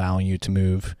is allowing you to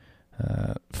move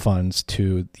funds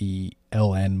to the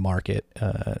LN market,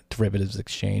 derivatives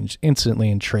exchange,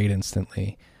 instantly and trade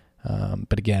instantly.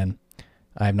 But again,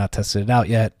 I have not tested it out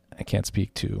yet. I can't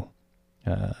speak to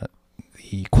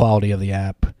the quality of the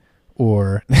app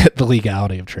or the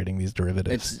legality of trading these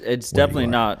derivatives. It's definitely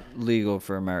not legal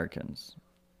for Americans.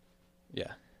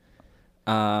 Yeah.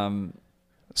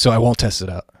 So I won't test it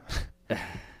out.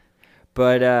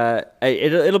 But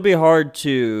it'll be hard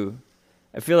to.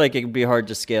 I feel like it can be hard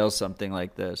to scale something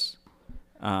like this.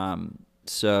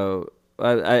 So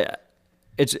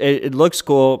it looks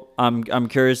cool. I'm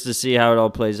curious to see how it all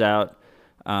plays out.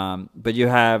 But you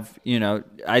have,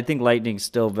 I think Lightning's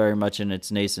still very much in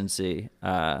its nascency.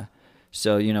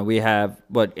 So we have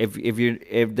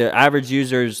if the average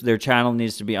users, their channel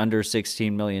needs to be under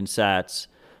 16 million sats.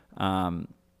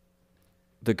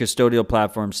 The custodial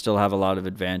platforms still have a lot of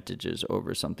advantages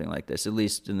over something like this, at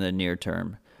least in the near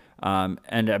term.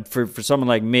 And for someone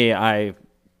like me,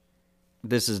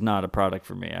 this is not a product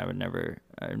for me. I would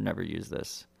never use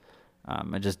this.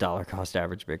 I just dollar cost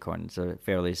average Bitcoin. It's a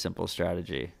fairly simple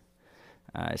strategy.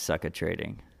 I suck at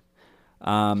trading.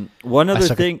 One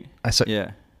other thing.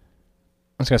 Yeah.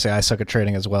 I was going to say I suck at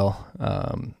trading as well.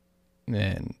 And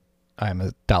I'm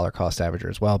a dollar cost averager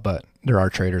as well, but there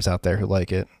are traders out there who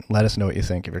like it. Let us know what you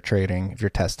think if you're trading, if you're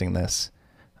testing this,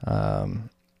 in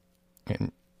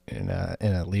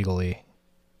a legal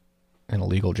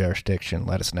jurisdiction.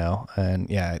 Let us know. And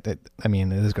yeah, it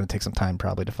is going to take some time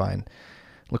probably to find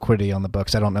liquidity on the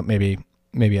books. I don't know. Maybe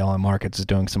LN Markets is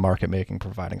doing some market making,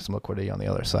 providing some liquidity on the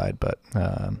other side. But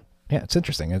yeah, it's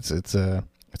interesting. It's a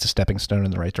stepping stone in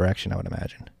the right direction, I would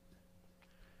imagine.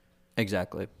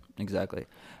 Exactly.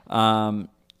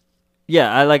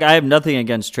 Yeah, I have nothing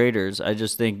against traders. I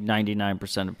just think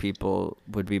 99% of people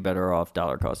would be better off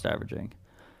dollar cost averaging.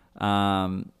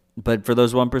 But for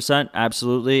those 1%,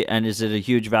 absolutely. And is it a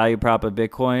huge value prop of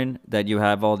Bitcoin that you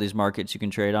have all these markets you can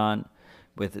trade on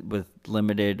with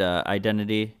limited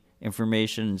identity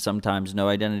information and sometimes no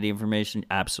identity information?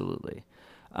 Absolutely.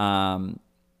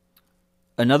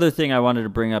 Another thing I wanted to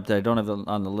bring up that I don't have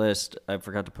on the list, I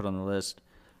forgot to put on the list,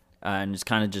 and it's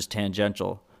kind of just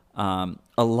tangential. A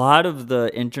lot of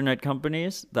the internet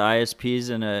companies, the ISPs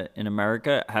in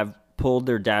America, have pulled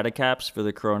their data caps for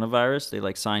the coronavirus.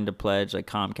 They signed a pledge, like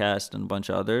Comcast and a bunch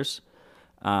of others.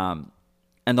 And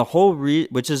the whole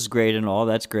which is great and all,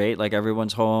 that's great. Like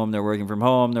everyone's home, they're working from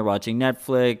home, they're watching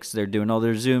Netflix, they're doing all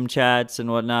their Zoom chats and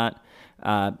whatnot.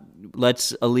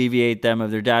 Let's alleviate them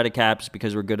of their data caps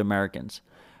because we're good Americans.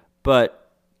 But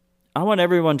I want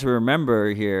everyone to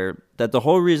remember here that the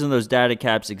whole reason those data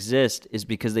caps exist is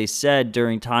because they said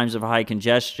during times of high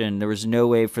congestion, there was no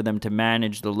way for them to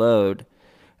manage the load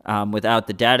without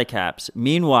the data caps.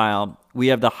 Meanwhile, we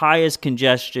have the highest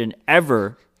congestion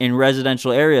ever in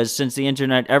residential areas since the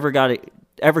internet ever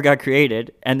got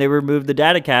created, and they removed the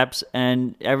data caps,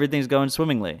 and everything's going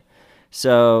swimmingly.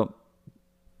 So,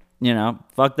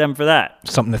 fuck them for that.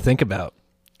 Something to think about.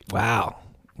 Wow.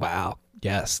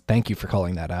 Yes, thank you for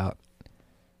calling that out.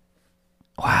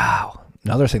 Wow.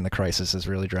 Another thing the crisis is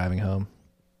really driving home.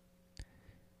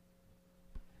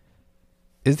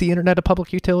 Is the internet a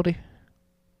public utility?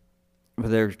 Well,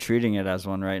 they're treating it as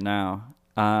one right now.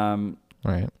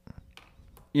 Right.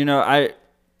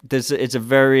 It's a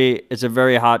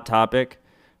very hot topic.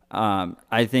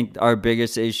 I think our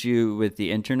biggest issue with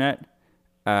the internet,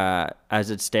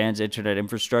 as it stands, internet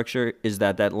infrastructure, is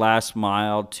that last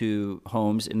mile to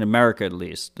homes in America, at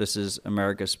least. This is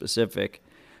America specific.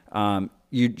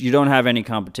 You don't have any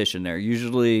competition there.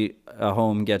 Usually a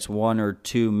home gets one or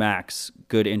two max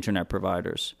good internet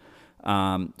providers.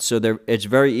 So it's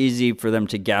very easy for them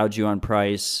to gouge you on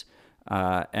price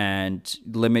and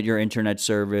limit your internet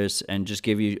service and just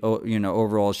give you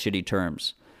overall shitty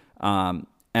terms.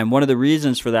 And one of the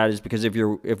reasons for that is because if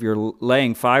you're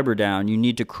laying fiber down, you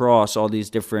need to cross all these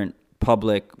different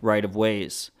public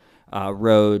right-of-ways,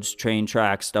 roads, train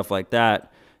tracks, stuff like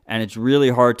that. And it's really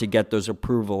hard to get those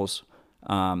approvals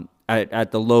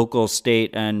at the local, state,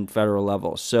 and federal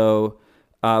level. So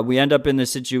we end up in the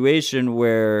situation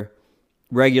where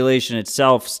regulation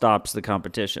itself stops the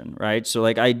competition, right? So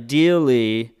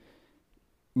ideally,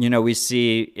 we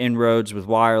see inroads with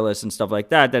wireless and stuff like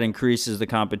that increases the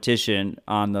competition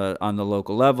on the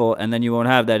local level, and then you won't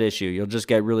have that issue. You'll just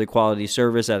get really quality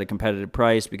service at a competitive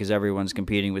price because everyone's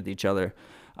competing with each other.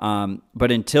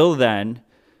 But until then,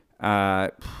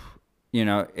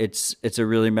 it's a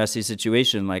really messy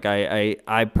situation.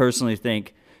 I personally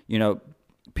think,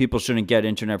 people shouldn't get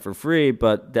internet for free,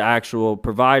 but the actual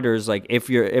providers, if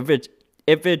it's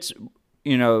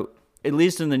at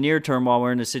least in the near term, while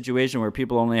we're in a situation where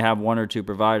people only have 1 or 2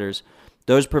 providers,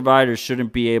 those providers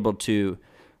shouldn't be able to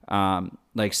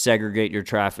like segregate your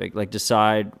traffic, like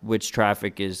decide which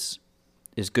traffic is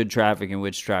good traffic and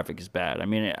which traffic is bad. I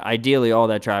mean, ideally, all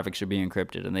that traffic should be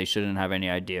encrypted, and they shouldn't have any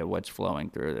idea what's flowing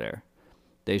through there.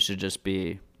 They should just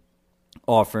be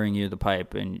offering you the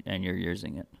pipe, and you're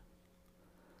using it.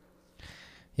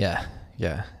 Yeah.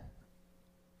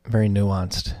 Very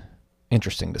nuanced,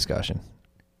 interesting discussion.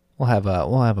 We'll have a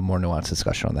more nuanced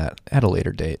discussion on that at a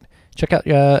later date. Check out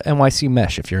NYC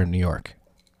Mesh if you're in New York.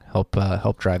 Help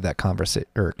drive that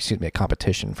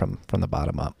competition from the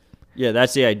bottom up. Yeah,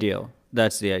 that's the ideal.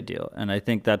 That's the ideal, and I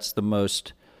think that's the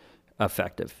most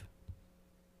effective.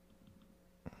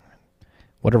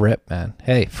 What a rip, man.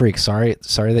 Hey, freak, sorry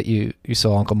that you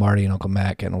saw Uncle Marty and Uncle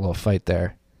Matt getting a little fight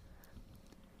there.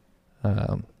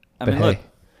 I mean, look,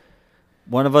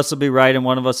 one of us will be right and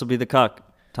one of us will be the cuck.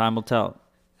 Time will tell.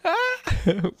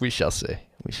 We shall see.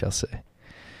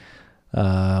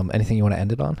 Anything you want to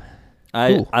end it on?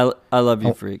 I love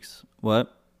you, freaks.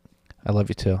 What? I love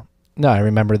you too. No, I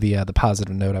remember the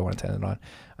positive note I wanted to end it on.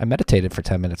 I meditated for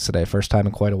 10 minutes today, first time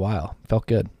in quite a while. Felt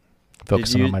good.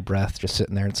 Focusing on my breath, just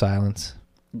sitting there in silence.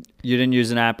 You didn't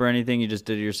use an app or anything? You just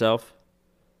did it yourself?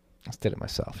 I just did it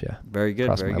myself, yeah. Very good,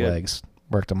 Crossed very my good. legs,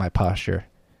 worked on my posture,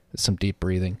 some deep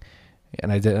breathing.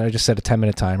 And I just set a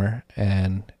 10-minute timer,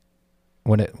 and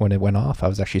when it went off, I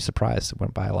was actually surprised. It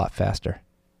went by a lot faster.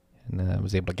 And I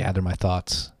was able to gather my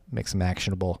thoughts, make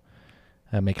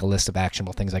a list of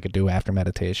actionable things I could do after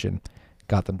meditation.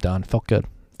 Got them done. Felt good.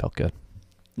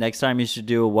 Next time you should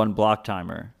do a 1 block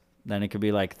timer. Then it could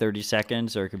be like 30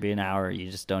 seconds or it could be an hour.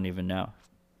 You just don't even know.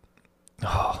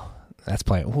 Oh, that's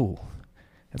playing. Ooh,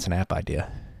 that's an app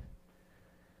idea.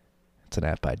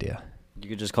 You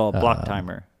could just call it block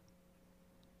timer.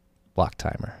 Block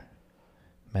timer.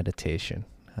 Meditation.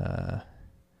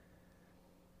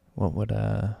 What would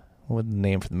the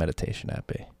name for the meditation app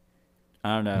be?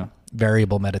 I don't know.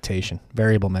 Variable meditation.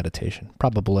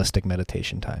 Probabilistic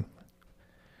meditation time.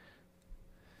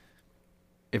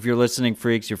 If you're listening,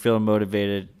 freaks, you're feeling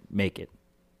motivated, make it.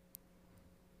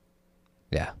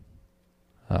 Yeah.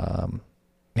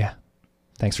 Yeah.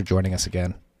 Thanks for joining us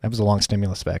again. That was a long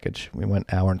stimulus package. We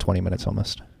went hour and 20 minutes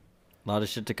almost. A lot of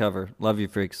shit to cover. Love you,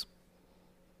 freaks.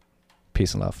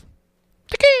 Peace and love.